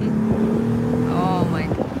 Oh my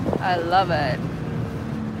god, I love it.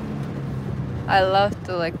 I love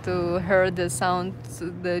to hear the sound,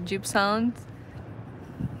 the Jeep sound.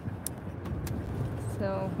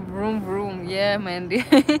 So vroom vroom, yeah, Mandy.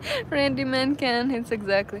 Randy Mancan, it's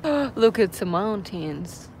exactly. Look at the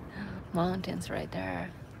mountains right there.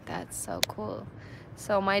 That's so cool.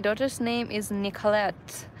 So my daughter's name is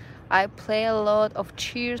Nicolette. I play a lot of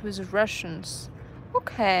cheers with Russians.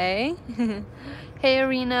 Okay. Hey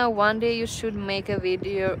Irina, one day you should make a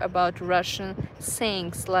video about Russian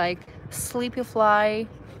sayings like sleepy fly.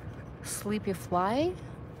 Sleepy fly?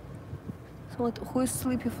 So what, who is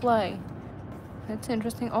sleepy fly? That's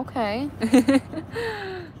interesting. Okay.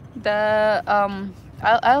 the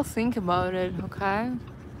I'll think about it, okay?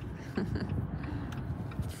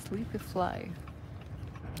 Sleepy fly.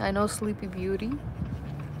 I know Sleepy Beauty.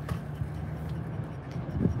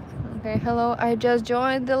 Okay, hello. I just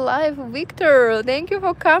joined the live, Victor. Thank you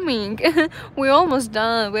for coming. We're almost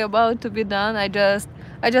done. We're about to be done. I just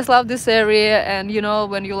love this area, and you know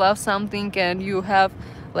when you love something and you have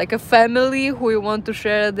like a family who you want to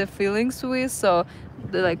share the feelings with. So,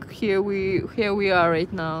 like here we are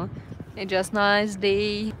right now. It's just nice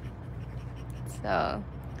day. So,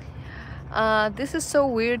 this is so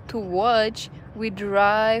weird to watch. We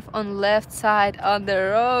drive on left side on the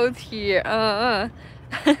road here.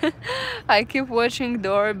 I keep watching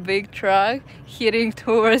door big truck heading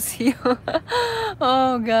towards you.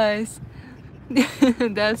 Oh, guys,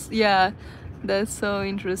 yeah, that's so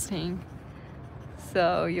interesting.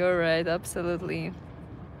 So you're right, absolutely.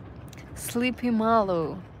 Sleepy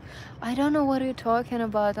Malo. I don't know what you're talking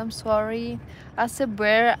about. I'm sorry. As a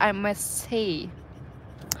bear, I must say.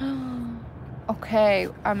 Okay,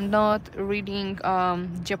 I'm not reading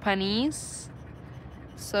Japanese,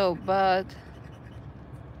 so but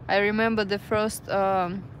I remember the first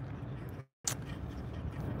so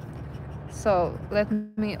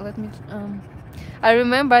I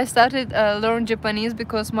remember I started learn Japanese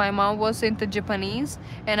because my mom was into Japanese,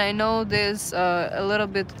 and I know there's a little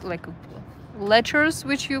bit like letters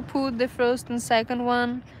which you put the first and second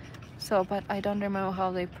one, so but I don't remember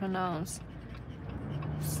how they pronounce.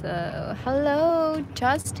 So hello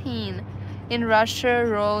Justin. In Russia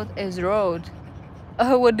road is road.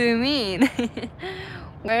 Oh, what do you mean?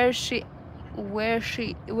 Where is she? Where is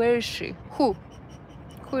she? Who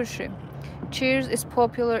is she? Cheers is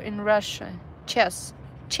popular in Russia. Chess.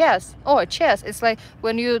 Oh, chess. It's like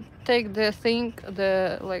when you take the thing,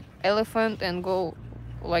 the like elephant, and go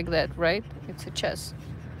like that, right? It's a chess.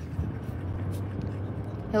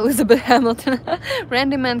 Elizabeth Hamilton.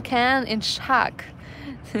 Randy Mancan in shock.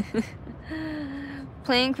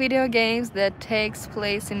 Playing video games that takes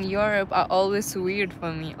place in Europe are always weird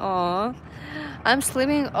for me. Aww. I'm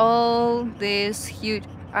seeing all these huge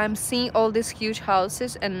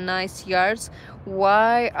houses and nice yards.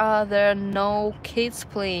 Why are there no kids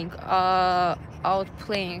playing out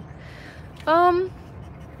playing? Um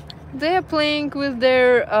they're playing with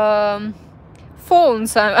their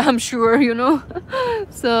phones, I'm sure, you know.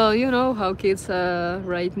 So you know how kids are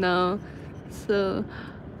right now. So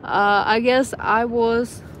I guess I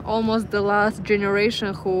was almost the last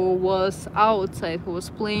generation who was outside, who was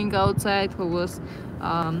playing outside, who was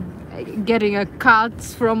getting a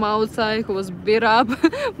cuts from outside, who was beat up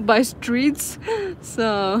by streets.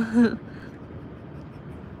 So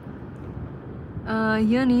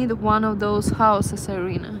you need one of those houses,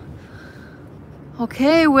 Irina.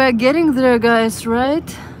 Okay, we're getting there, guys,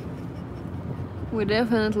 right? We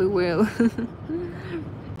definitely will.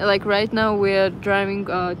 Like right now we're driving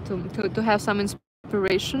to have some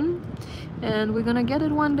inspiration, and we're gonna get it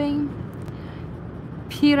one day.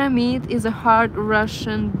 Pyramid is a hard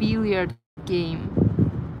Russian billiard game.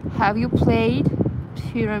 Have you played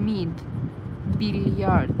Pyramid?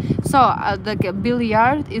 Billiard. So the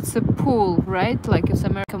billiard, it's a pool, right? Like it's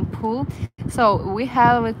American pool. So we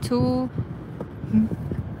have two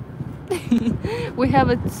we have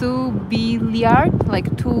a two billiard,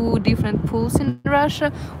 like two different pools in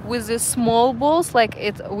Russia with the small balls. Like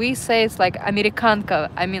it, we say it's like Americanka.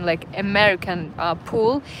 I mean like American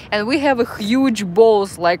pool, and we have a huge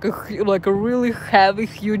balls, like a really heavy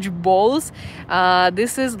huge balls.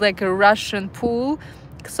 This is like a Russian pool.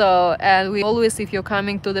 So and we always, if you're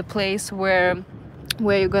coming to the place where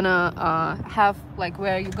you're gonna have like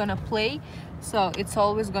where you're gonna play, so it's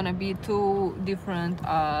always gonna be two different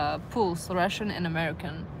pools, Russian and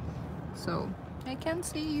American. So I can't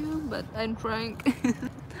see you, but I'm trying.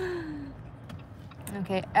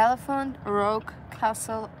 Okay, elephant, rock,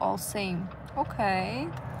 castle, all same. Okay,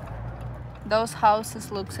 those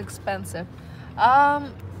houses looks expensive.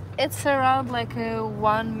 It's around like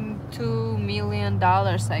 $1-2 million,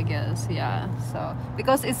 I guess. Yeah, so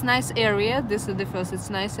because it's nice area. This is the first. It's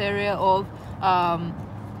nice area of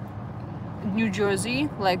New Jersey,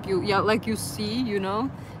 like you see, you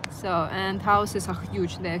know. So and houses are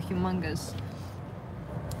huge. They're humongous.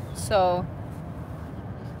 So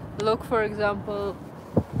look, for example,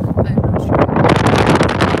 I'm not sure.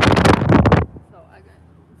 So I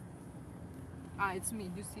got it's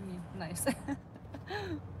me. You see me, nice.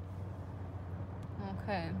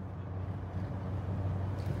 Okay.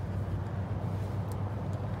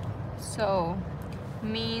 So,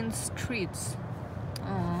 mean streets.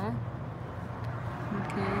 Aww.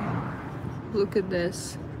 Okay. Look at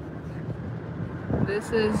this.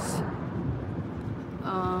 This is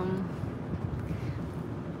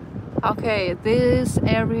okay, this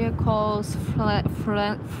area calls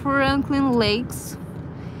Franklin Lakes,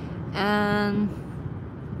 and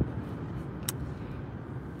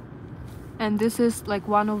this is like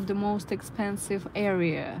one of the most expensive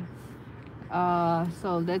area.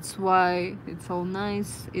 So that's why it's so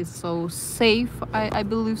nice. It's so safe. I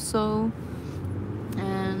believe so.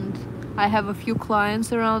 And I have a few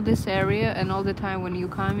clients around this area, and all the time when you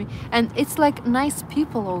come, and it's like nice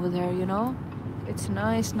people over there, you know. It's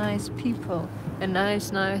nice people and nice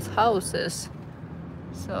houses.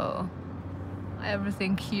 So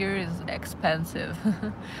everything here is expensive.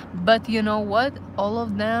 But you know what, all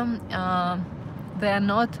of them they're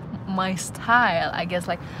not my style, I guess.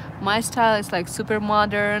 Like my style is like super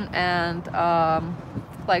modern and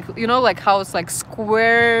like, you know, like how it's like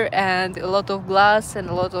square and a lot of glass and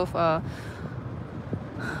a lot of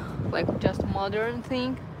like just modern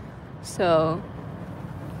thing. So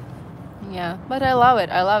yeah, but I love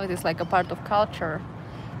it. It's like a part of culture.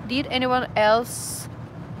 Did anyone else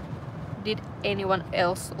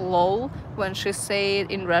lol when she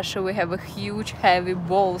said in Russia we have a huge heavy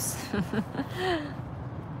balls?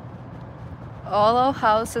 All our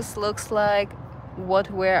houses looks like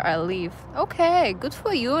where I live. Okay, good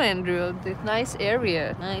for you, Andrew. The nice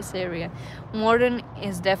area. Modern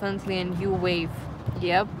is definitely a new wave.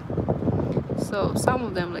 Yep. So some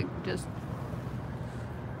of them like just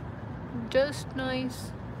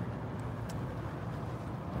nice.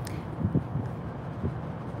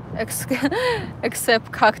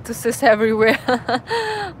 Except cactuses everywhere.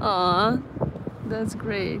 Aw, that's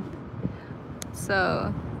great.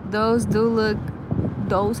 So those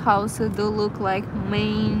houses do look like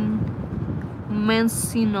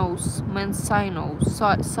scions.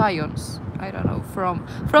 I don't know, from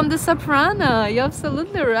The Soprano. You're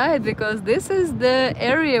absolutely right, because this is the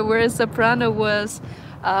area where Soprano was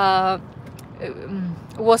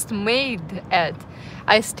made at.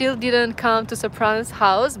 I still didn't come to Soprano's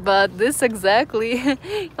house, but this exactly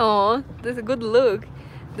oh, this is a good look.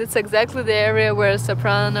 That's exactly the area where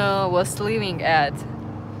Soprano was living at.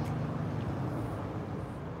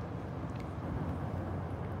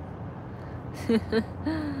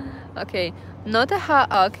 Okay, not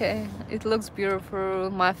a okay, it looks beautiful.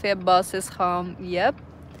 Mafia boss's home. Yep,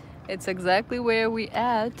 it's exactly where we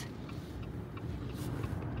at.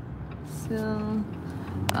 So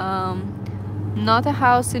not a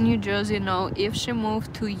house in New Jersey. No, if she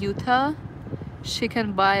moved to Utah, she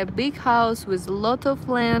can buy a big house with a lot of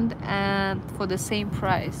land and for the same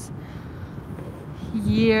price.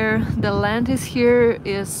 Here the land here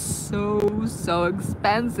is so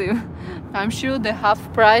expensive. I'm sure the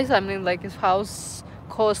half price, I mean, like his house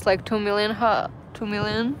costs like 2 million.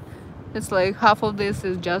 It's like half of this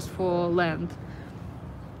is just for land.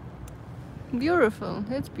 Beautiful.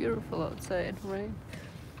 It's beautiful outside, right?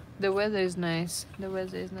 The weather is nice.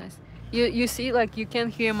 You see, like, you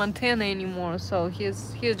can't hear Montana anymore, so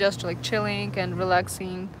he's just like chilling and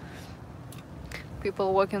relaxing.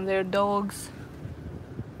 People walking their dogs.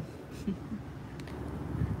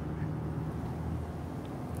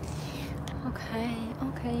 Okay.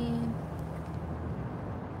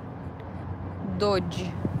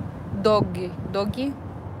 Dodgy.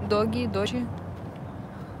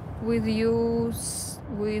 With your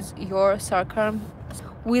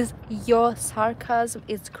sarcasm,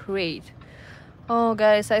 it's great. Oh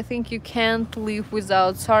guys, I think you can't live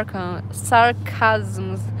without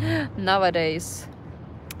sarcasms nowadays.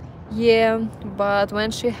 Yeah, but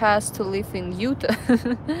when she has to live in Utah,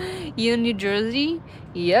 you New Jersey,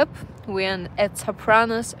 yep, we're at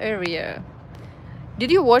Sopranos area.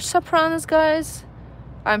 Did you watch Sopranos, guys?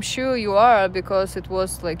 I'm sure you are, because it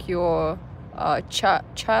was like your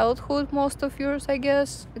childhood, most of yours, I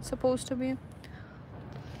guess it's supposed to be.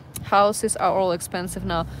 Houses are all expensive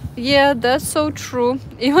now. Yeah, that's so true.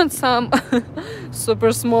 Even some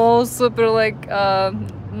super small, super like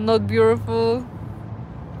not beautiful.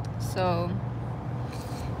 So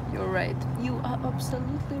you're right. You are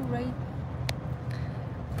absolutely right.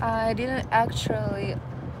 I did actually.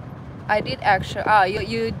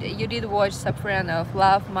 You did watch Soprano,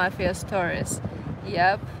 Love Mafia Stories.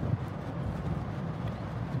 Yep.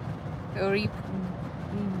 Rip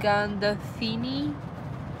Gandolfini.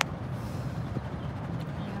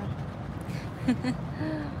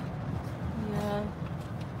 Yeah.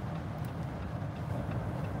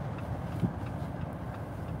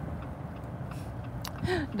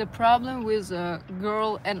 The problem with a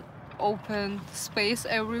girl and open space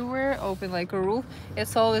everywhere, open like a roof,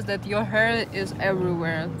 it's always that your hair is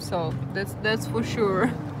everywhere. So that's for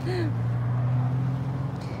sure.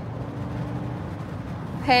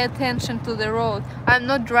 Pay attention to the road. I'm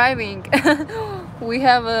not driving. We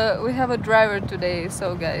have a driver today,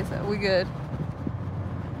 so guys, we good.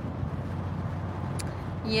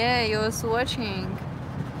 Yeah, you was watching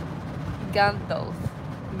Gandalf.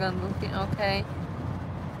 Gandalfin, okay.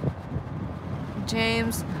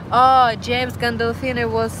 James. Oh, James Gandolfini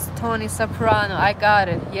was Tony Soprano. I got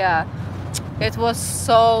it. Yeah. It was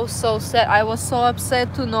so sad. I was so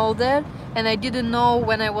upset to know that, and I didn't know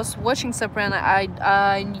when I was watching Soprano.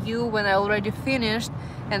 I knew when I already finished,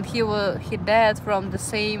 and he died from the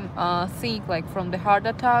same thing, like from the heart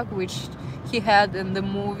attack which he had in the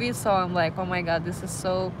movie. So I'm like, oh my god, this is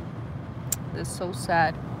so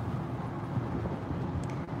sad.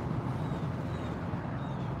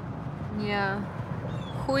 Yeah.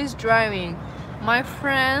 Who is driving? My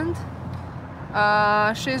friend.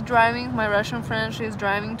 She's driving. My Russian friend. She's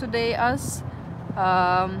driving today. Us.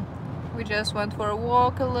 We just went for a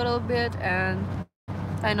walk a little bit, and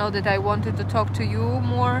I know that I wanted to talk to you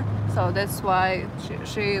more, so that's why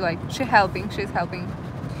she helping. She's helping.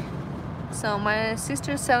 So my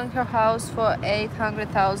sister's selling her house for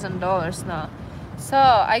 $800,000 now. So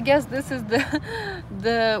I guess this is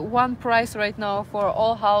the one price right now for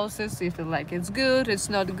all houses. If it's good, it's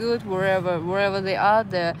not good, wherever they are,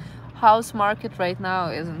 the house market right now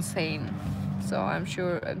is insane. So I'm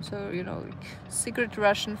sure secret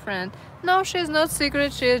Russian friend. No, she's not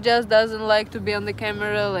secret. She just doesn't like to be on the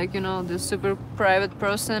camera, the super private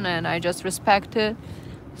person, and I just respect it.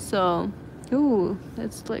 So, ooh,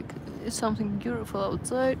 it's something beautiful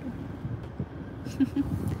outside.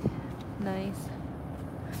 Nice.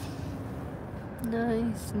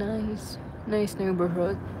 Nice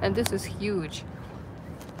neighborhood, and this is huge.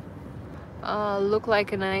 Look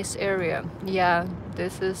like a nice area. Yeah,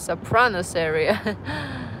 this is Sopranos area.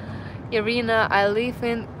 Irina, I live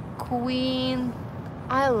in Queen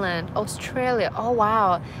Island, Australia. Oh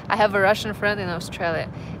wow, I have a Russian friend in Australia.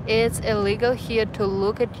 It's illegal here to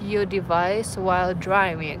look at your device while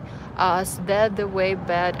driving, as that the way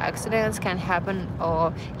bad accidents can happen.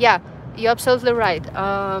 Or yeah, you're absolutely right.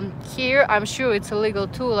 Here I'm sure it's illegal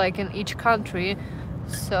too, like in each country.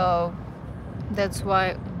 So that's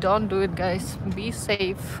why don't do it, guys. Be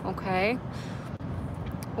safe, okay?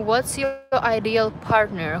 What's your ideal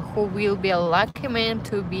partner who will be a lucky man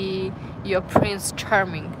to be your Prince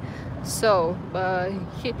Charming? So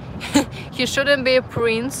he he shouldn't be a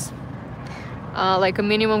prince, like a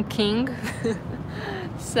minimum king.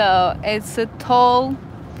 So it's a tall,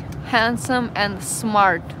 handsome, and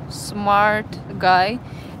smart guy.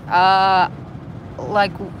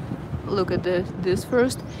 Like, look at this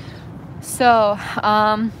first. So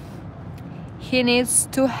he needs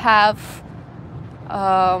to have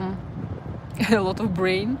a lot of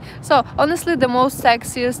brain. So honestly, the most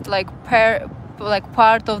sexiest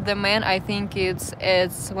part of the man, I think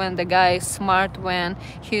it's when the guy is smart, when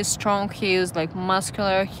he's strong, he is like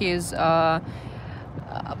muscular, he's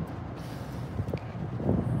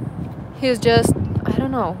just, I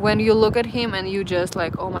don't know, when you look at him and you just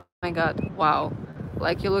like, oh my god, wow.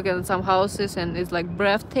 Like you look at some houses and it's like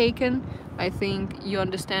breathtaking. I think you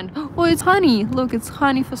understand. Oh, it's honey. Look, it's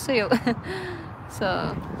honey for sale.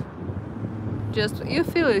 So just you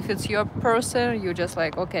feel if it's your person, you're just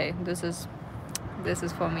like, okay, this is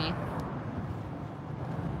for me.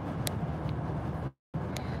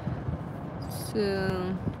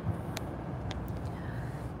 So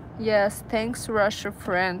yes, thanks Russian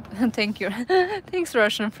friend. Thank you. Thanks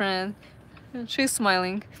Russian friend. She's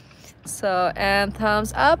smiling. So, and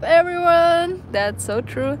thumbs up everyone. That's so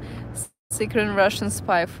true. Secret Russian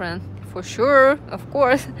spy friend. For sure, of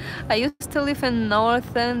course. I used to live in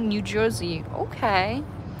northern New Jersey. Okay.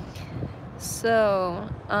 So,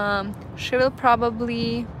 she will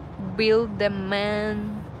probably build the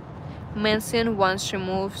mansion once she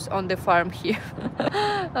moves on the farm here.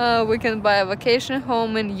 We can buy a vacation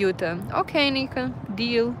home in Utah. Okay, Nika,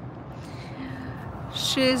 deal.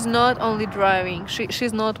 She's not only driving.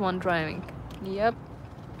 She's not one driving. Yep.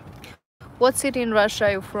 What city in Russia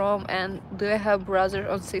are you from, and do you have brothers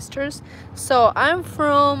or sisters? So I'm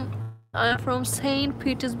from St.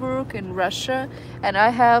 Petersburg in Russia, and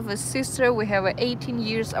I have a sister. We have 18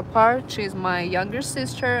 years apart. She's my younger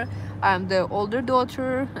sister. I'm the older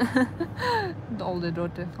daughter. The older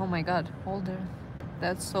daughter. Oh my god, older.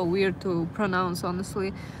 That's so weird to pronounce,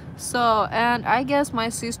 honestly. So, and I guess my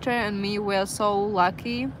sister and me, we are so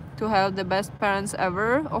lucky to have the best parents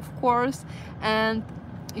ever, of course. And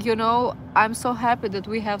you know, I'm so happy that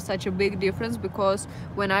we have such a big difference, because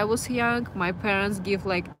when I was young, my parents give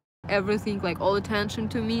like everything, like all attention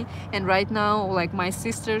to me, and right now, like my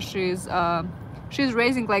sister, she's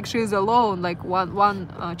raising, like she's alone, like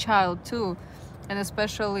one child too, and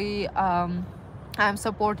especially I'm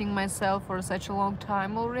supporting myself for such a long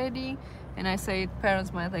time already. And I say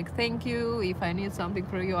parents might like, thank you, if I need something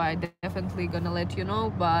for you, I definitely gonna let you know,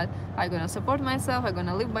 but I gonna support myself, I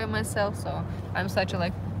gonna live by myself. So I'm such a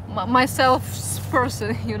like myself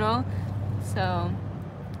person, you know. So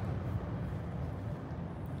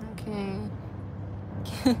okay.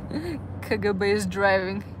 KGB is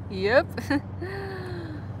driving. Yep.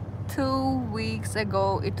 2 weeks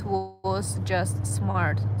ago it was just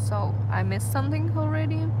smart, so I missed something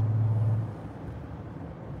already.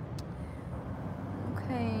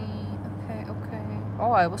 Okay, okay.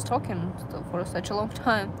 Oh, I was talking for such a long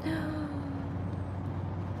time.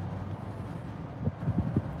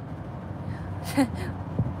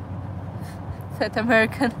 Fat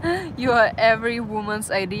American, you are every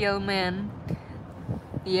woman's ideal man.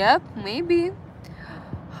 Yep, maybe.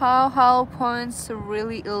 How points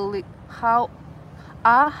really how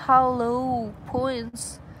are hollow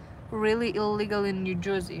points really illegal in New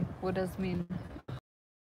Jersey? What does it mean?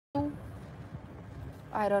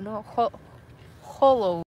 I don't know.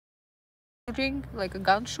 Hollow shooting, like a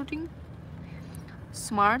gun shooting.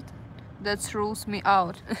 Smart. That rules me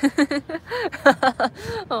out.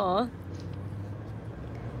 Oh,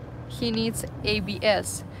 he needs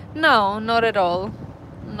ABS. No, not at all.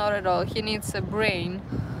 Not at all. He needs a brain.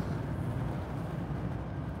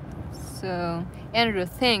 So, Andrew,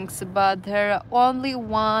 thanks, but there are only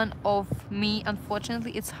one of me.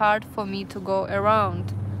 Unfortunately, it's hard for me to go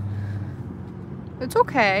around. It's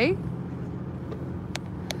okay.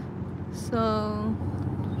 So,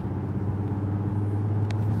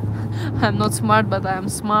 I'm not smart, but I'm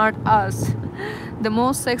smart as. The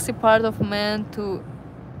most sexy part of man to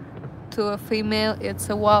a female, it's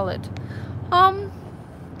a wallet. Um,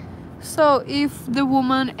 so if the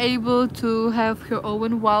woman able to have her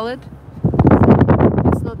own wallet,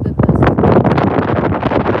 it's not the best.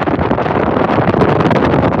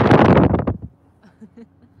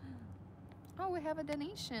 Oh, we have a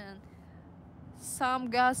donation. Some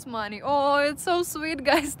gas money. Oh, it's so sweet,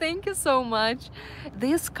 guys. Thank you so much.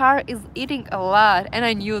 This car is eating a lot, and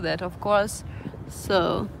I knew that, of course.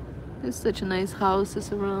 So, there's such a nice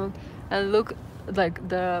houses around, and look, like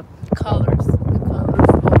the colors. The colors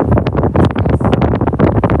of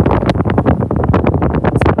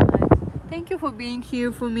Thank you for being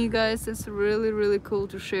here for me, guys. It's really cool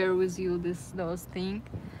to share with you those things,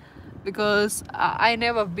 because I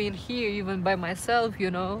never been here even by myself, you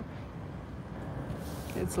know.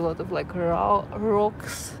 It's a lot of like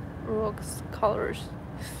rocks colors.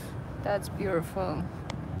 That's beautiful.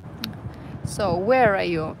 So where are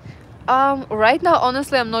you? Right now,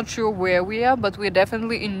 honestly, I'm not sure where we are, but we're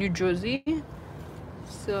definitely in New Jersey.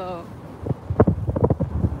 So,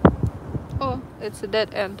 oh, it's a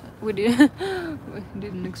dead end. We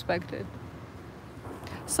didn't expect it.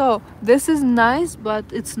 So this is nice, but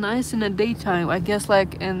it's nice in the daytime. I guess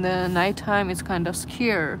like in the nighttime, it's kind of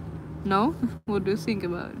scary. No? What do you think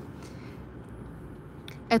about it?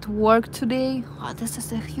 At work today, oh, this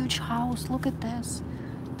is a huge house. Look at this.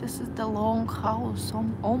 This is the long house.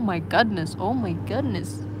 Oh my goodness. Oh my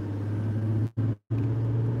goodness.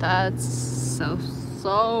 That's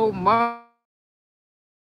so much.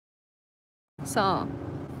 So,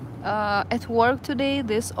 at work today,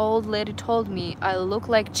 this old lady told me I look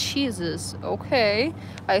like cheeses. Okay,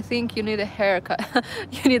 I think you need a haircut.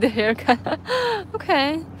 You need a haircut.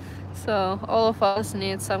 Okay, so all of us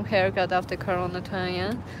need some haircut after Corona time.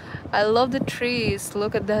 Yeah? I love the trees.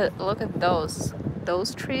 Look at that. Look at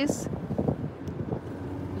those trees.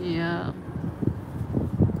 Yeah.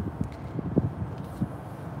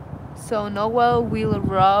 So Noel will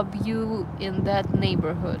rob you in that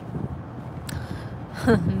neighborhood.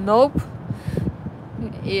 Nope.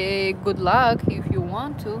 Good luck if you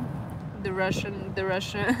want to. The Russian,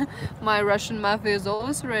 my Russian mafia is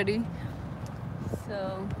always ready.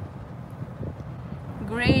 So,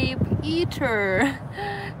 grape eater.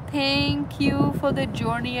 Thank you for the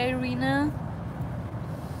journey, Irina.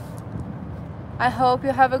 I hope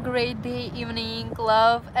you have a great day, evening.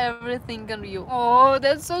 Love everything on you. Oh,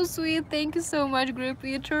 that's so sweet. Thank you so much, grape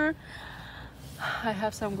eater. I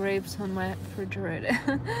have some grapes on my refrigerator.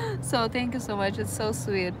 So thank you so much. It's so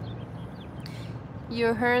sweet.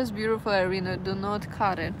 Your hair is beautiful, Irina. Do not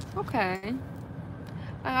cut it. Okay.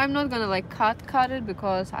 I'm not gonna like cut it,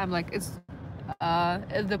 because I'm like it's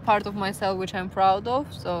the part of myself which I'm proud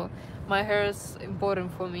of. So my hair is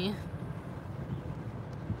important for me.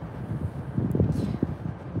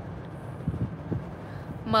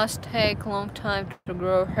 must take long time to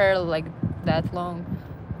grow hair like that long.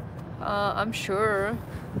 I'm sure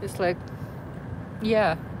it's like,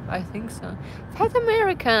 yeah, I think so. Fat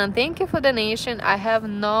American, thank you for the donation. I have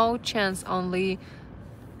no chance, only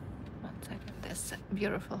 1 second. This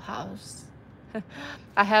beautiful house.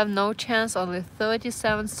 I have no chance, only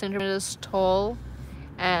 37 centimeters tall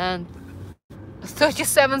and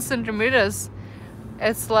 37 centimeters.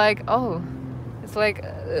 It's like, oh, it's like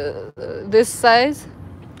this size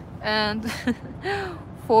and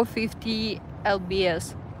 450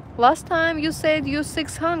 lbs. Last time you said you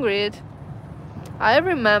 600. I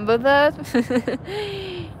remember that.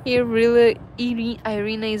 Here really,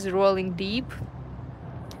 Irina is rolling deep.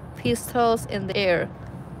 Pistols in the air.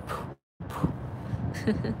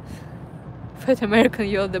 Fat American,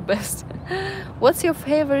 you're the best. What's your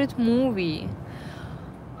favorite movie?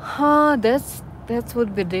 Huh, that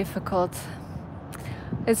would be difficult.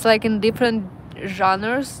 It's like in different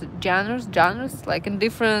genres, like in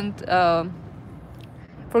different.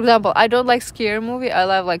 For example, I don't like scary movie. I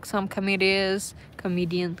love like some comedies.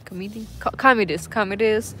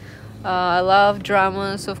 I love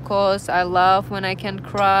dramas, of course. I love when I can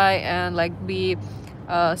cry and like be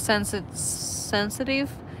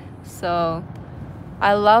sensitive. So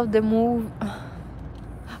I love the movie.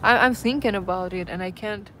 I'm thinking about it and I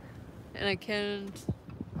can't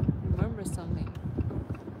remember something.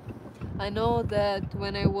 I know that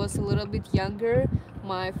when I was a little bit younger,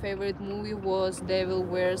 my favorite movie was Devil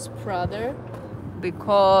Wears Prada,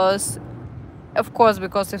 because of course,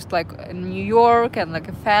 because it's like in New York and like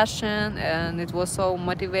a fashion, and it was so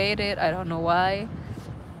motivated. I don't know why.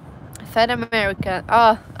 Fat American.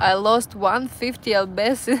 Ah, I lost 150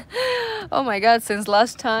 lbs. Oh my god, since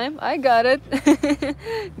last time I got it.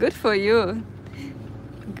 Good for you.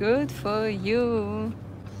 Good for you.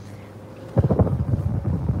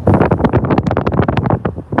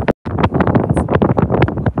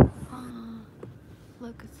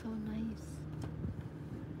 Look, it's so nice.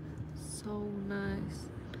 So nice.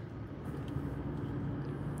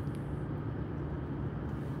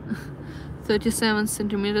 37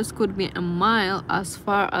 centimeters could be a mile as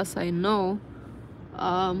far as I know.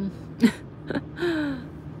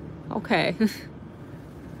 Okay.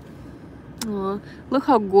 Look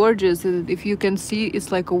how gorgeous it is. If you can see,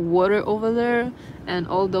 it's like a water over there, and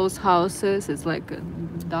all those houses, it's like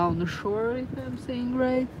down the shore, if I'm saying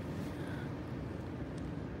right.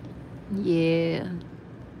 Yeah,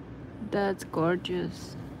 that's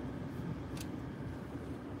gorgeous.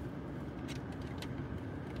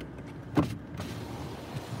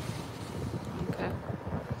 Okay.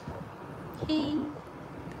 Hey.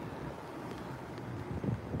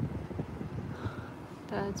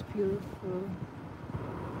 That's beautiful.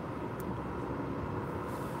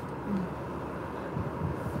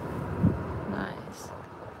 Nice.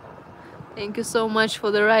 Thank you so much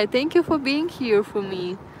for the ride. Thank you for being here for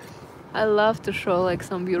me. I love to show like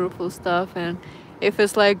some beautiful stuff, and if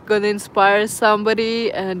it's like gonna inspire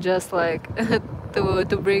somebody and just like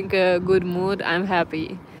to bring a good mood, I'm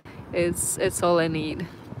happy. It's all I need.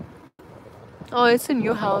 Oh, it's a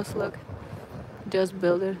new house. Look, just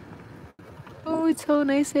built it. Oh, it's so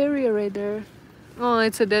nice area right there. Oh,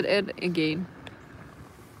 it's a dead end again.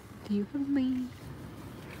 Do you want me?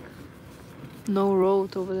 No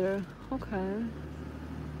road over there. Okay.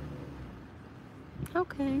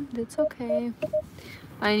 Okay, that's okay.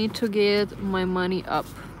 I need to get my money up.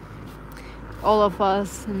 All of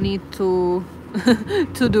us need to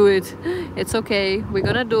to do it. It's okay. We're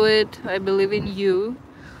gonna do it. I believe in you.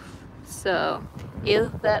 So, if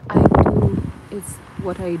that I do is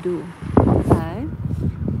what I do. Okay.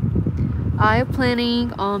 I'm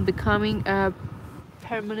planning on becoming a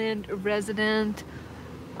permanent resident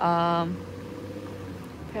of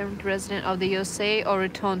the USA or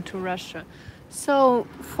return to Russia. So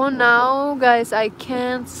for now, guys, I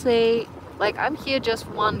can't say, like, I'm here just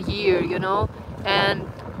 1 year, you know, and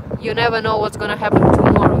you never know what's gonna happen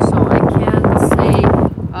tomorrow. So I can't say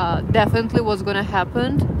definitely what's gonna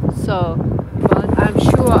happen. So, but I'm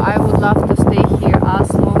sure I would love to stay here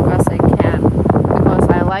as long as I can, because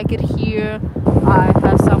I like it here. I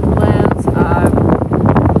have some plans. I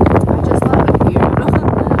just love it here, you know.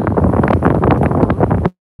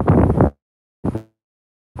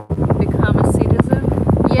 Become a citizen.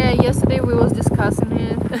 Yeah, yesterday we was discussing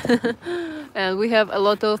it. And we have a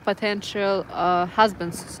lot of potential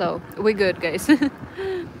husbands, so we're good, guys.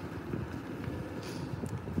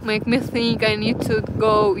 Make me think I need to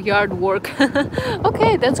go yard work.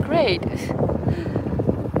 Okay, that's great.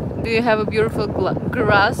 Do you have a beautiful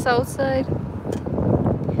grass outside?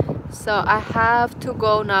 So I have to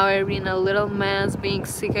go now, Irina. Little man's being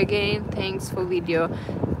sick again. Thanks for video.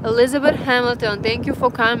 Elizabeth Hamilton, thank you for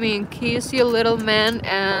coming. Kiss your little man,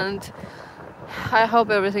 and I hope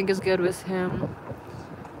everything is good with him.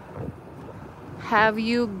 Have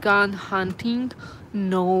you gone hunting?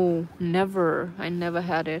 No, never. I never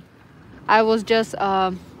had it. I was just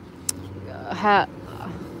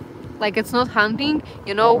like, it's not hunting,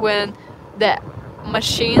 you know, when the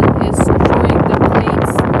machine is throwing the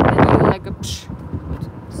plates and you like a psh.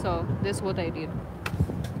 So this is what I did.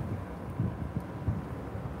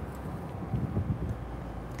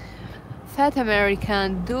 Fat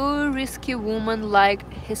American, do risky woman like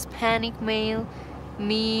Hispanic male?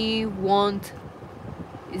 Me want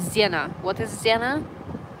Zena. What is Zena?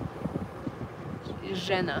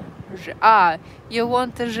 Жена. You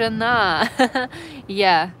want a жена.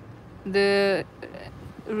 Yeah, the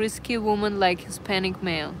risky woman like Hispanic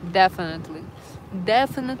male. Definitely.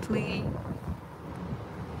 Definitely.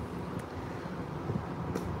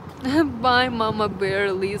 Bye, Mama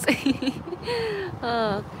Bear, Liz.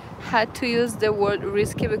 Had to use the word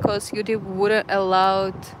risky because YouTube wouldn't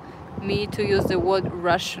allow me to use the word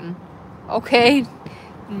Russian. Okay.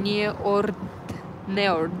 Неординарная.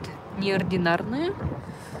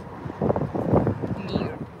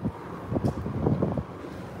 Near.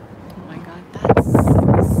 Oh my god, that's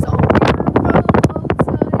so beautiful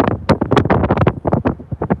outside.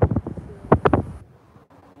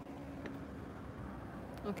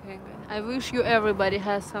 Okay, good. I wish you everybody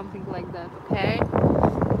has something like that, okay?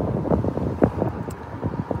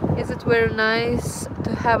 Is it very nice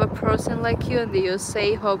to have a person like you in the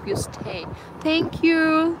USA? Hope you stay. Thank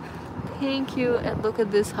you. Thank you. And look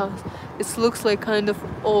at this house. It looks like kind of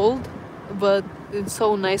old, but in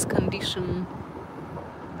so nice condition.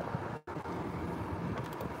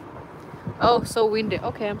 Oh, so windy.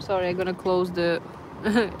 Okay, I'm sorry. I'm gonna close the...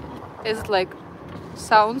 Is it like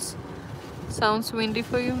sounds windy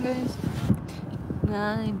for you guys?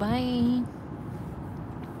 Bye.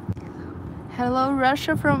 Hello,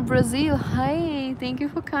 Russia from Brazil. Hi, thank you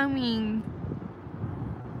for coming.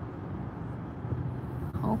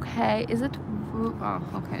 Okay, is it... Oh,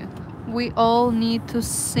 okay. We all need to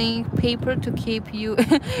sink paper to keep you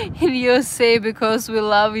in USA because we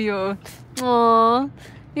love you. Aww,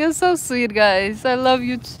 you're so sweet, guys. I love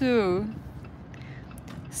you too.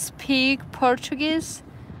 Speak Portuguese?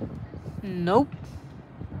 Nope.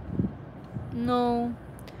 No.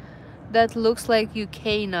 That looks like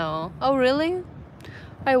UK now. Oh, really?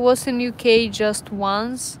 I was in UK just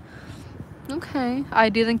once. Okay, I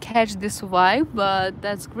didn't catch this vibe, but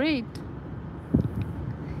that's great.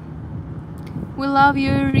 We love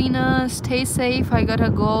you, Irina. Stay safe. I gotta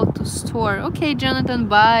go to store. Okay, Jonathan,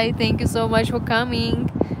 bye. Thank you so much for coming.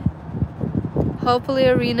 Hopefully,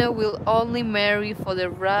 Irina will only marry for the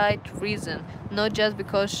right reason, not just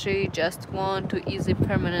because she just wants to easy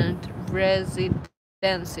permanent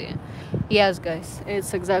residency. Yes, guys,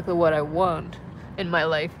 it's exactly what I want in my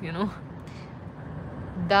life, you know.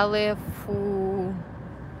 Dale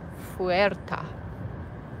Fuerta.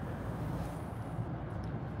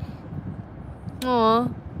 Oh,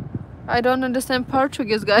 I don't understand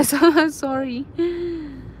Portuguese, guys. I'm sorry.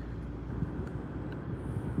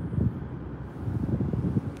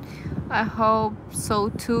 I hope so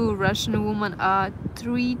too. Russian women are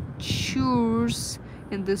treacherous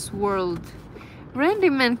in this world. Randy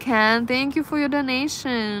Mancan, thank you for your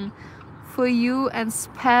donation. For you and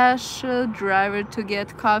special driver to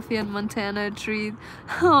get coffee and Montana treat.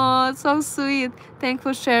 Oh, so sweet. Thanks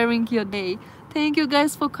for sharing your day. Thank you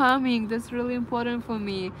guys for coming. That's really important for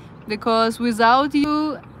me because without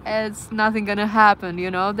you, it's nothing gonna happen.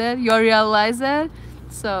 You know that? You realize that?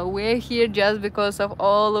 So we're here just because of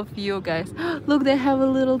all of you guys. Look, they have a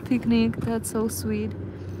little picnic. That's so sweet.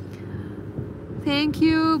 Thank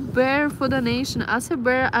you, Bear, for donation. As a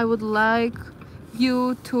bear, I would like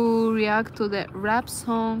you to react to the rap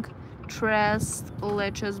song Tres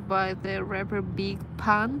Leches by the rapper Big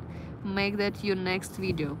Pun. Make that your next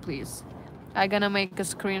video, please. I'm gonna make a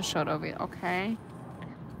screenshot of it, okay?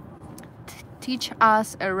 Teach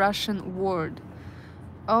us a Russian word.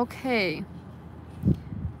 Okay.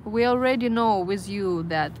 We already know with you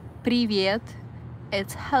that привет,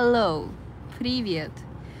 it's hello. Привет.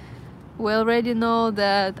 We already know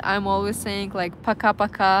that I'm always saying like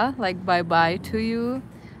пока-пока, like bye-bye to you.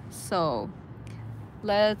 So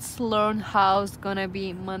let's learn how it's gonna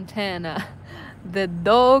be Montana. The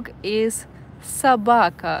dog is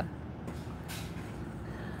собака.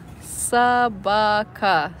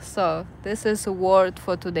 Собака. So this is a word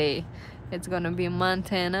for today. It's gonna be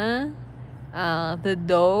Montana. The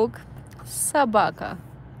dog, собака.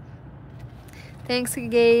 Thanks,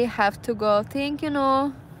 Gay. Have to go. Thank you,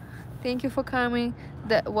 no. Thank you for coming.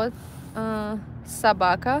 That what?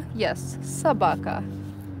 Sabaka, yes, Sabaka.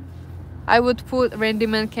 I would put Randy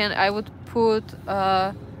Man can. I would put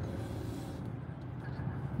not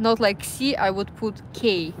like C. I would put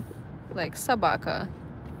K, like Sabaka.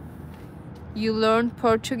 You learn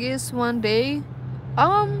Portuguese one day?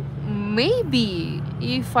 Maybe.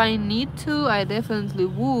 If I need to, I definitely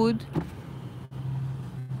would.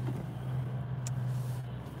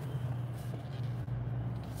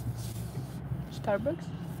 Starbucks?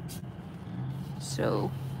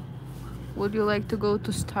 So, would you like to go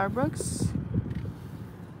to Starbucks?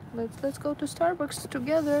 Let's go to Starbucks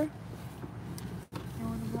together. You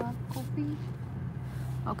want a black coffee?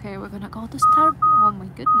 Okay, we're gonna go to Starbucks. Oh my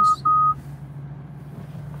goodness.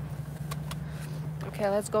 Okay,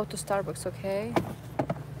 let's go to Starbucks, okay?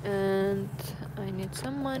 And I need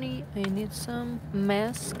some money. I need some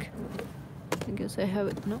mask. I guess I have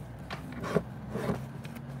it. No.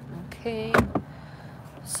 Okay.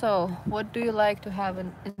 So, what do you like to have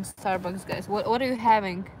in Starbucks, guys? What are you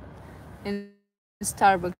having in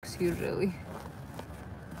Starbucks usually?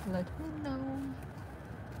 Let me know.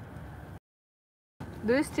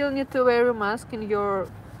 Do you still need to wear a mask in your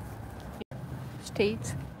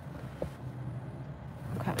state?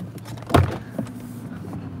 Okay.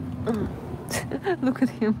 Look at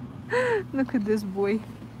him. Look at this boy.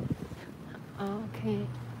 Okay.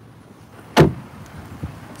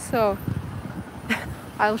 So,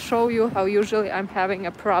 I'll show you how usually I'm having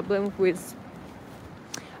a problem to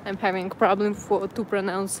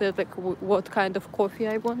pronounce it, like what kind of coffee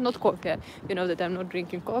I want. Not coffee, you know that I'm not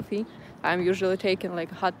drinking coffee. I'm usually taking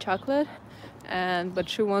like hot chocolate, but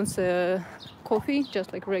she wants a coffee,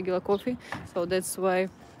 just like regular coffee. So that's why,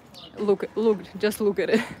 just look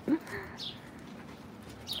at it.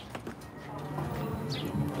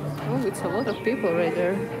 Oh, it's a lot of people right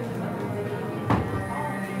there.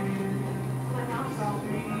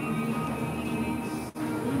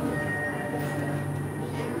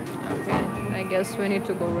 Okay, I guess we need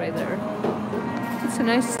to go right there. It's a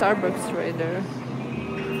nice Starbucks right there.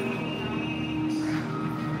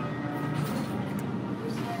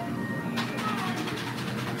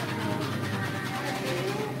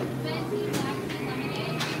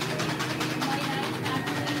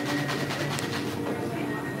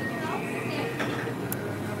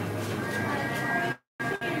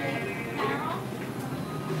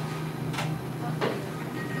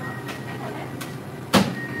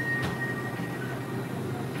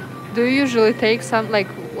 Do you usually take some, like,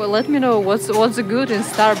 well, let me know what's good in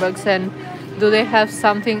Starbucks, and do they have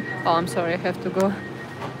something? Oh, I'm sorry, I have to go.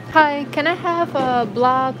 Hi, can I have a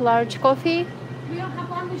black large coffee? We don't have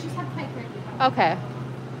one, we just have pipe right now. Okay.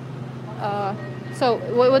 So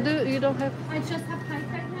what do you don't have? I just have pipe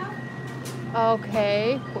right now.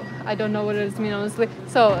 Okay. I don't know what it means honestly.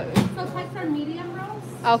 So Pipes are medium rolls.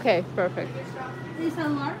 okay, perfect. These are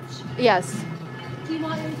large. Yes. Do you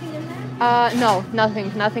want anything in there? No,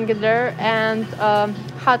 nothing in there, and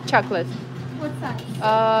hot chocolate. What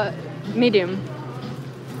size? Medium,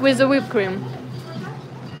 with the whipped cream.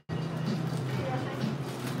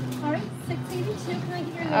 All right, 682. Can I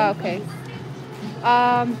get your name? Okay.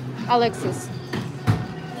 Please? Alexis.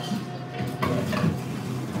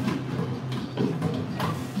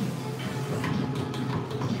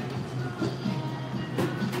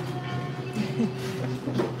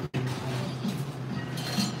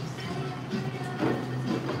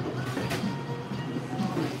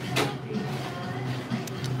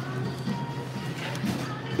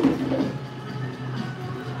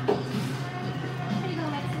 Here you go,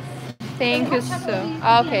 Alexis. Thank you so.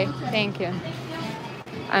 Okay, thank you.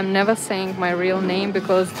 I'm never saying my real name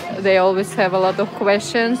because they always have a lot of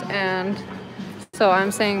questions, and so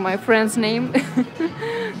I'm saying my friend's name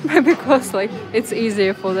because like it's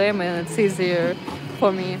easier for them and it's easier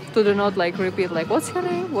for me to do not like repeat like what's your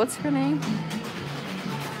name? What's your name?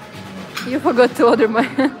 You forgot to order my.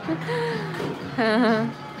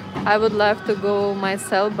 I would love to go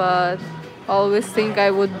myself, but always think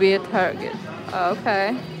I would be a target.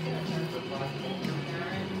 Okay.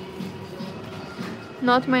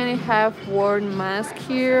 Not many have worn mask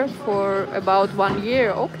here for about 1 year.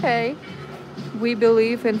 Okay. We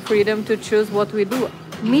believe in freedom to choose what we do.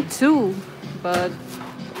 Me too. But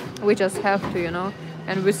we just have to, you know.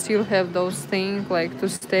 And we still have those things like to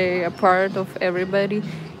stay apart of everybody,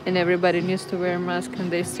 and everybody needs to wear a mask, and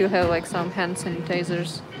they still have like some hand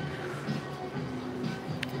sanitizers.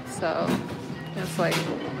 So it's like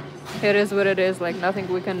it is what it is, like nothing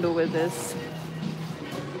we can do with this.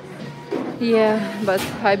 Yeah, but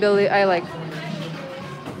I believe I like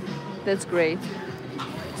that's great.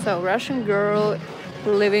 So Russian girl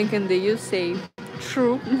living in the USA.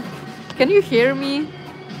 True. Can you hear me?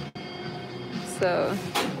 So,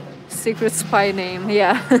 secret spy name,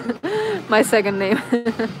 yeah. My second name.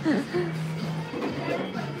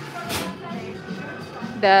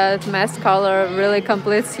 That mask color really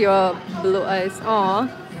completes your blue eyes. Oh,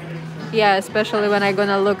 yeah, especially when I'm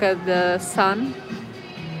gonna look at the sun.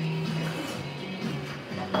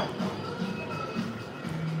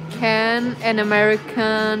 Can an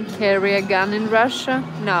American carry a gun in Russia?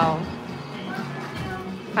 No.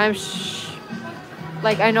 I'm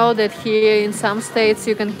like, I know that here in some states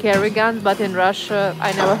you can carry guns, but in Russia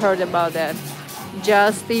I never heard about that.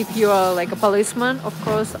 Just if you are like a policeman, of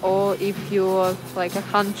course, or if you're like a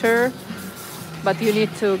hunter, but you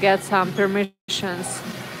need to get some permissions.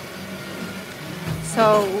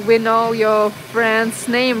 So we know your friend's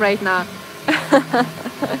name right now.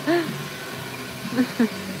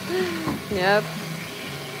 Yep.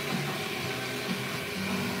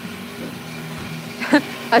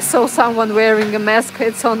 I saw someone wearing a mask.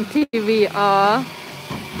 It's on TV.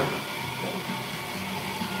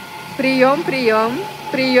 Прием, прием,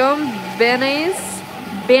 прием, Benis,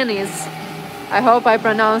 Benis. I hope I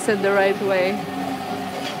pronounce it the right way.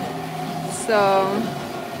 So,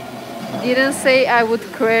 didn't say I would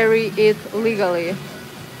carry it legally.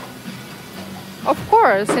 Of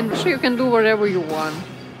course, in Russia you can do whatever you want.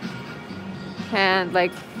 And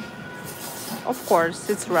like, of course,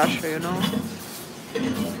 it's Russia, you know.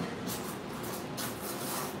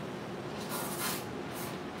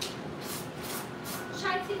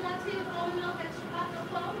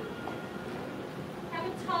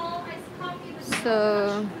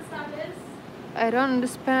 So I don't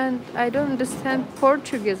understand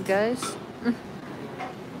Portuguese, guys.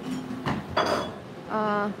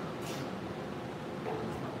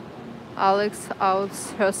 Alex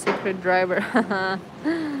outs her secret driver.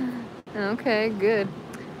 Okay, good.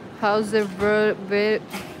 How's the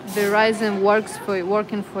Verizon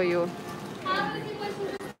working for you?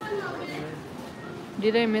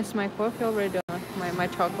 Did I miss my coffee already? My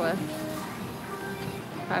chocolate?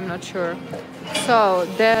 I'm not sure. So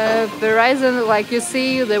the Verizon, like you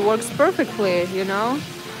see, that works perfectly, you know.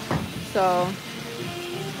 So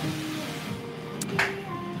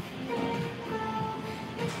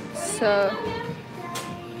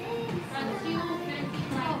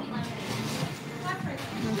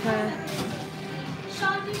okay.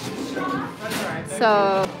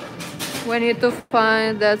 So we need to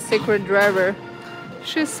find that secret driver.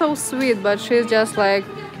 She's so sweet, but she's just like,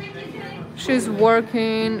 she's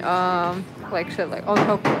working like on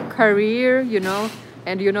her career, you know,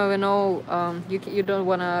 and you never know, you don't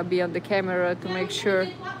want to be on the camera to make sure.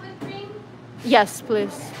 Yes,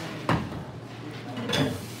 please.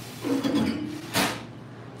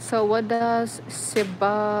 So what does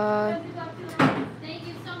Sebachka?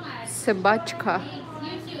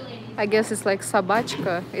 I guess it's like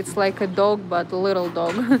sabachka. It's like a dog, but a little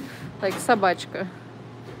dog, like sabachka.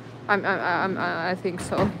 I think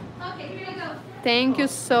so. Okay, here we go. Thank you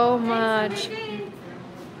so much.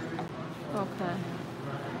 Okay.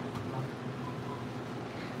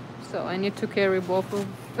 So I need to carry both of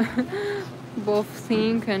both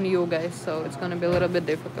Think and you guys, so it's gonna be a little bit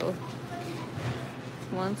difficult.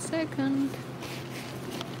 1 second.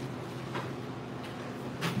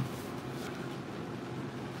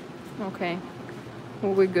 Okay,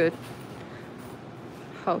 we're good.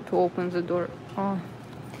 How to open the door? Oh,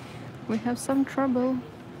 we have some trouble.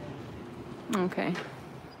 Okay.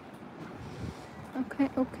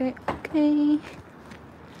 Okay.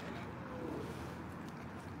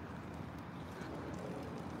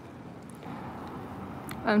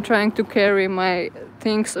 I'm trying to carry my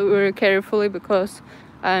things very carefully because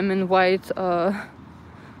I'm in white. I'm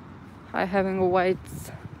having a white.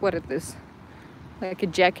 What is this? Like a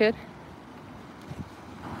jacket.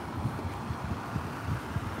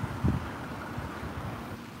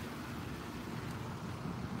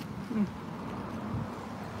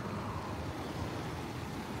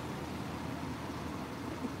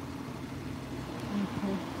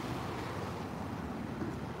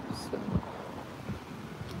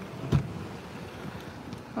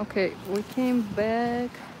 Okay, we came back.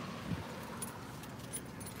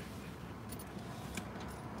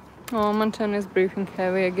 Oh, Montana is breathing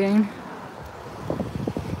heavy again.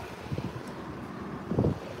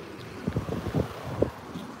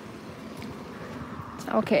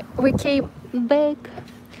 Okay, we came back.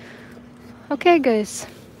 Okay, guys.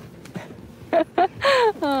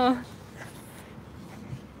 Oh.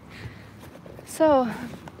 So,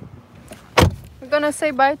 we're gonna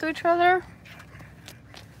say bye to each other.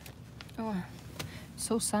 Oh,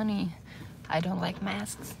 so sunny. I don't like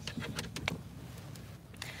masks.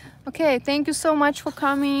 Okay, thank you so much for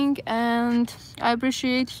coming, and I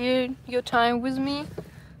appreciate your time with me.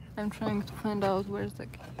 I'm trying to find out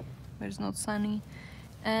where's not sunny,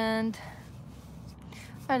 and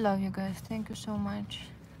I love you guys. Thank you so much.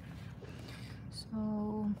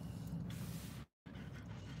 So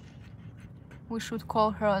we should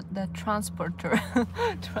call her the transporter.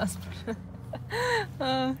 Transporter.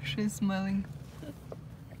 Oh, she's smiling.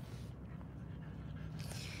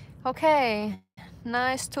 Okay,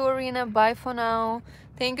 nice to Arena. Bye for now.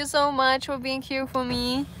 Thank you so much for being here for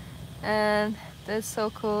me, and that's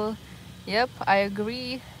so cool. Yep, I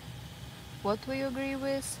agree. What do you agree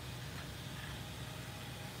with?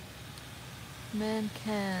 Men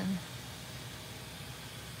can.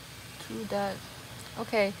 True that.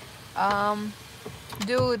 Okay.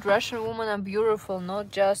 Dude, Russian women are beautiful,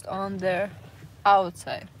 not just on their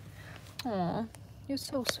outside. Aw, you're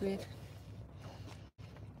so sweet.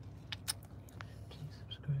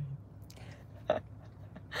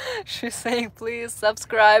 She's saying, please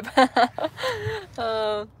subscribe.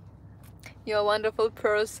 You're a wonderful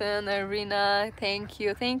person, Irina. Thank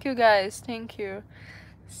you. Thank you, guys. Thank you.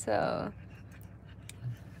 So.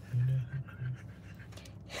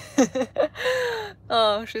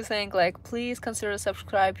 Oh, she's saying like, please consider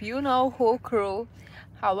subscribe. You know who crew,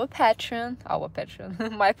 our patron,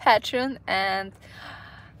 my patron, and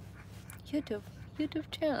YouTube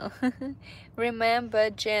channel. Remember,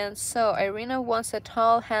 Jen. So Irina wants a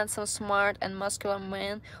tall, handsome, smart, and muscular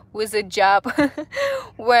man with a job.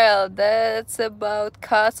 Well, that's about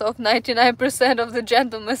cuts of 99% of the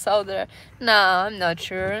gentlemen out there. No, I'm not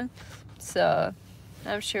sure. So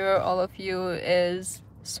I'm sure all of you is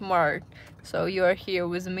smart, so you are here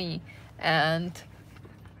with me. And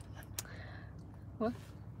what?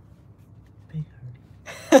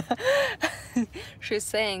 She's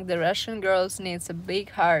saying the Russian girls needs a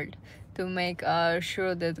big heart to make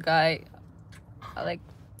sure that guy like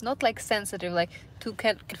not like sensitive, like to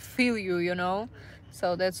can feel you, you know.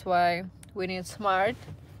 So that's why we need smart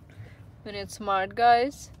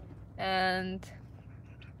guys. And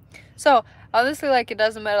so honestly, like, it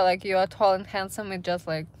doesn't matter like you are tall and handsome. It just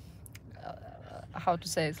like how to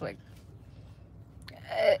say, it's like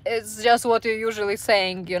it's just what you're usually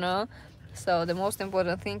saying, you know. So the most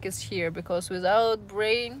important thing is here, because without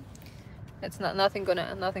brain it's nothing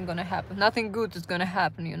gonna happen. Nothing good is gonna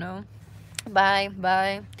happen, you know. Bye.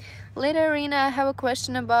 Later, Irina, I have a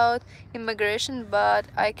question about immigration, but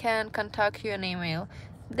I can contact you an email.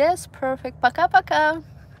 That's perfect. Пока.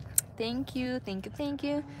 Thank you.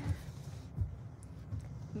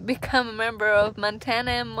 Become a member of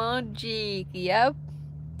Montana Emoji. Yep.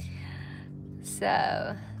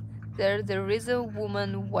 So there is a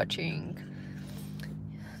woman watching.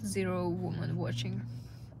 0 woman watching.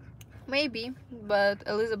 Maybe, but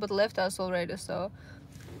Elizabeth left us already, so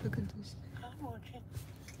look at this. I'm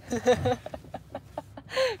watching.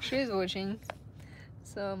 She's watching.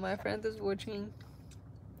 So my friend is watching.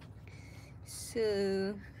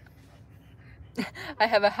 So I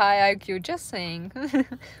have a high IQ, just saying.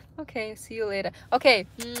 Okay, see you later. Okay,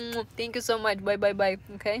 thank you so much. Bye.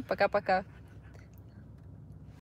 Okay, пока.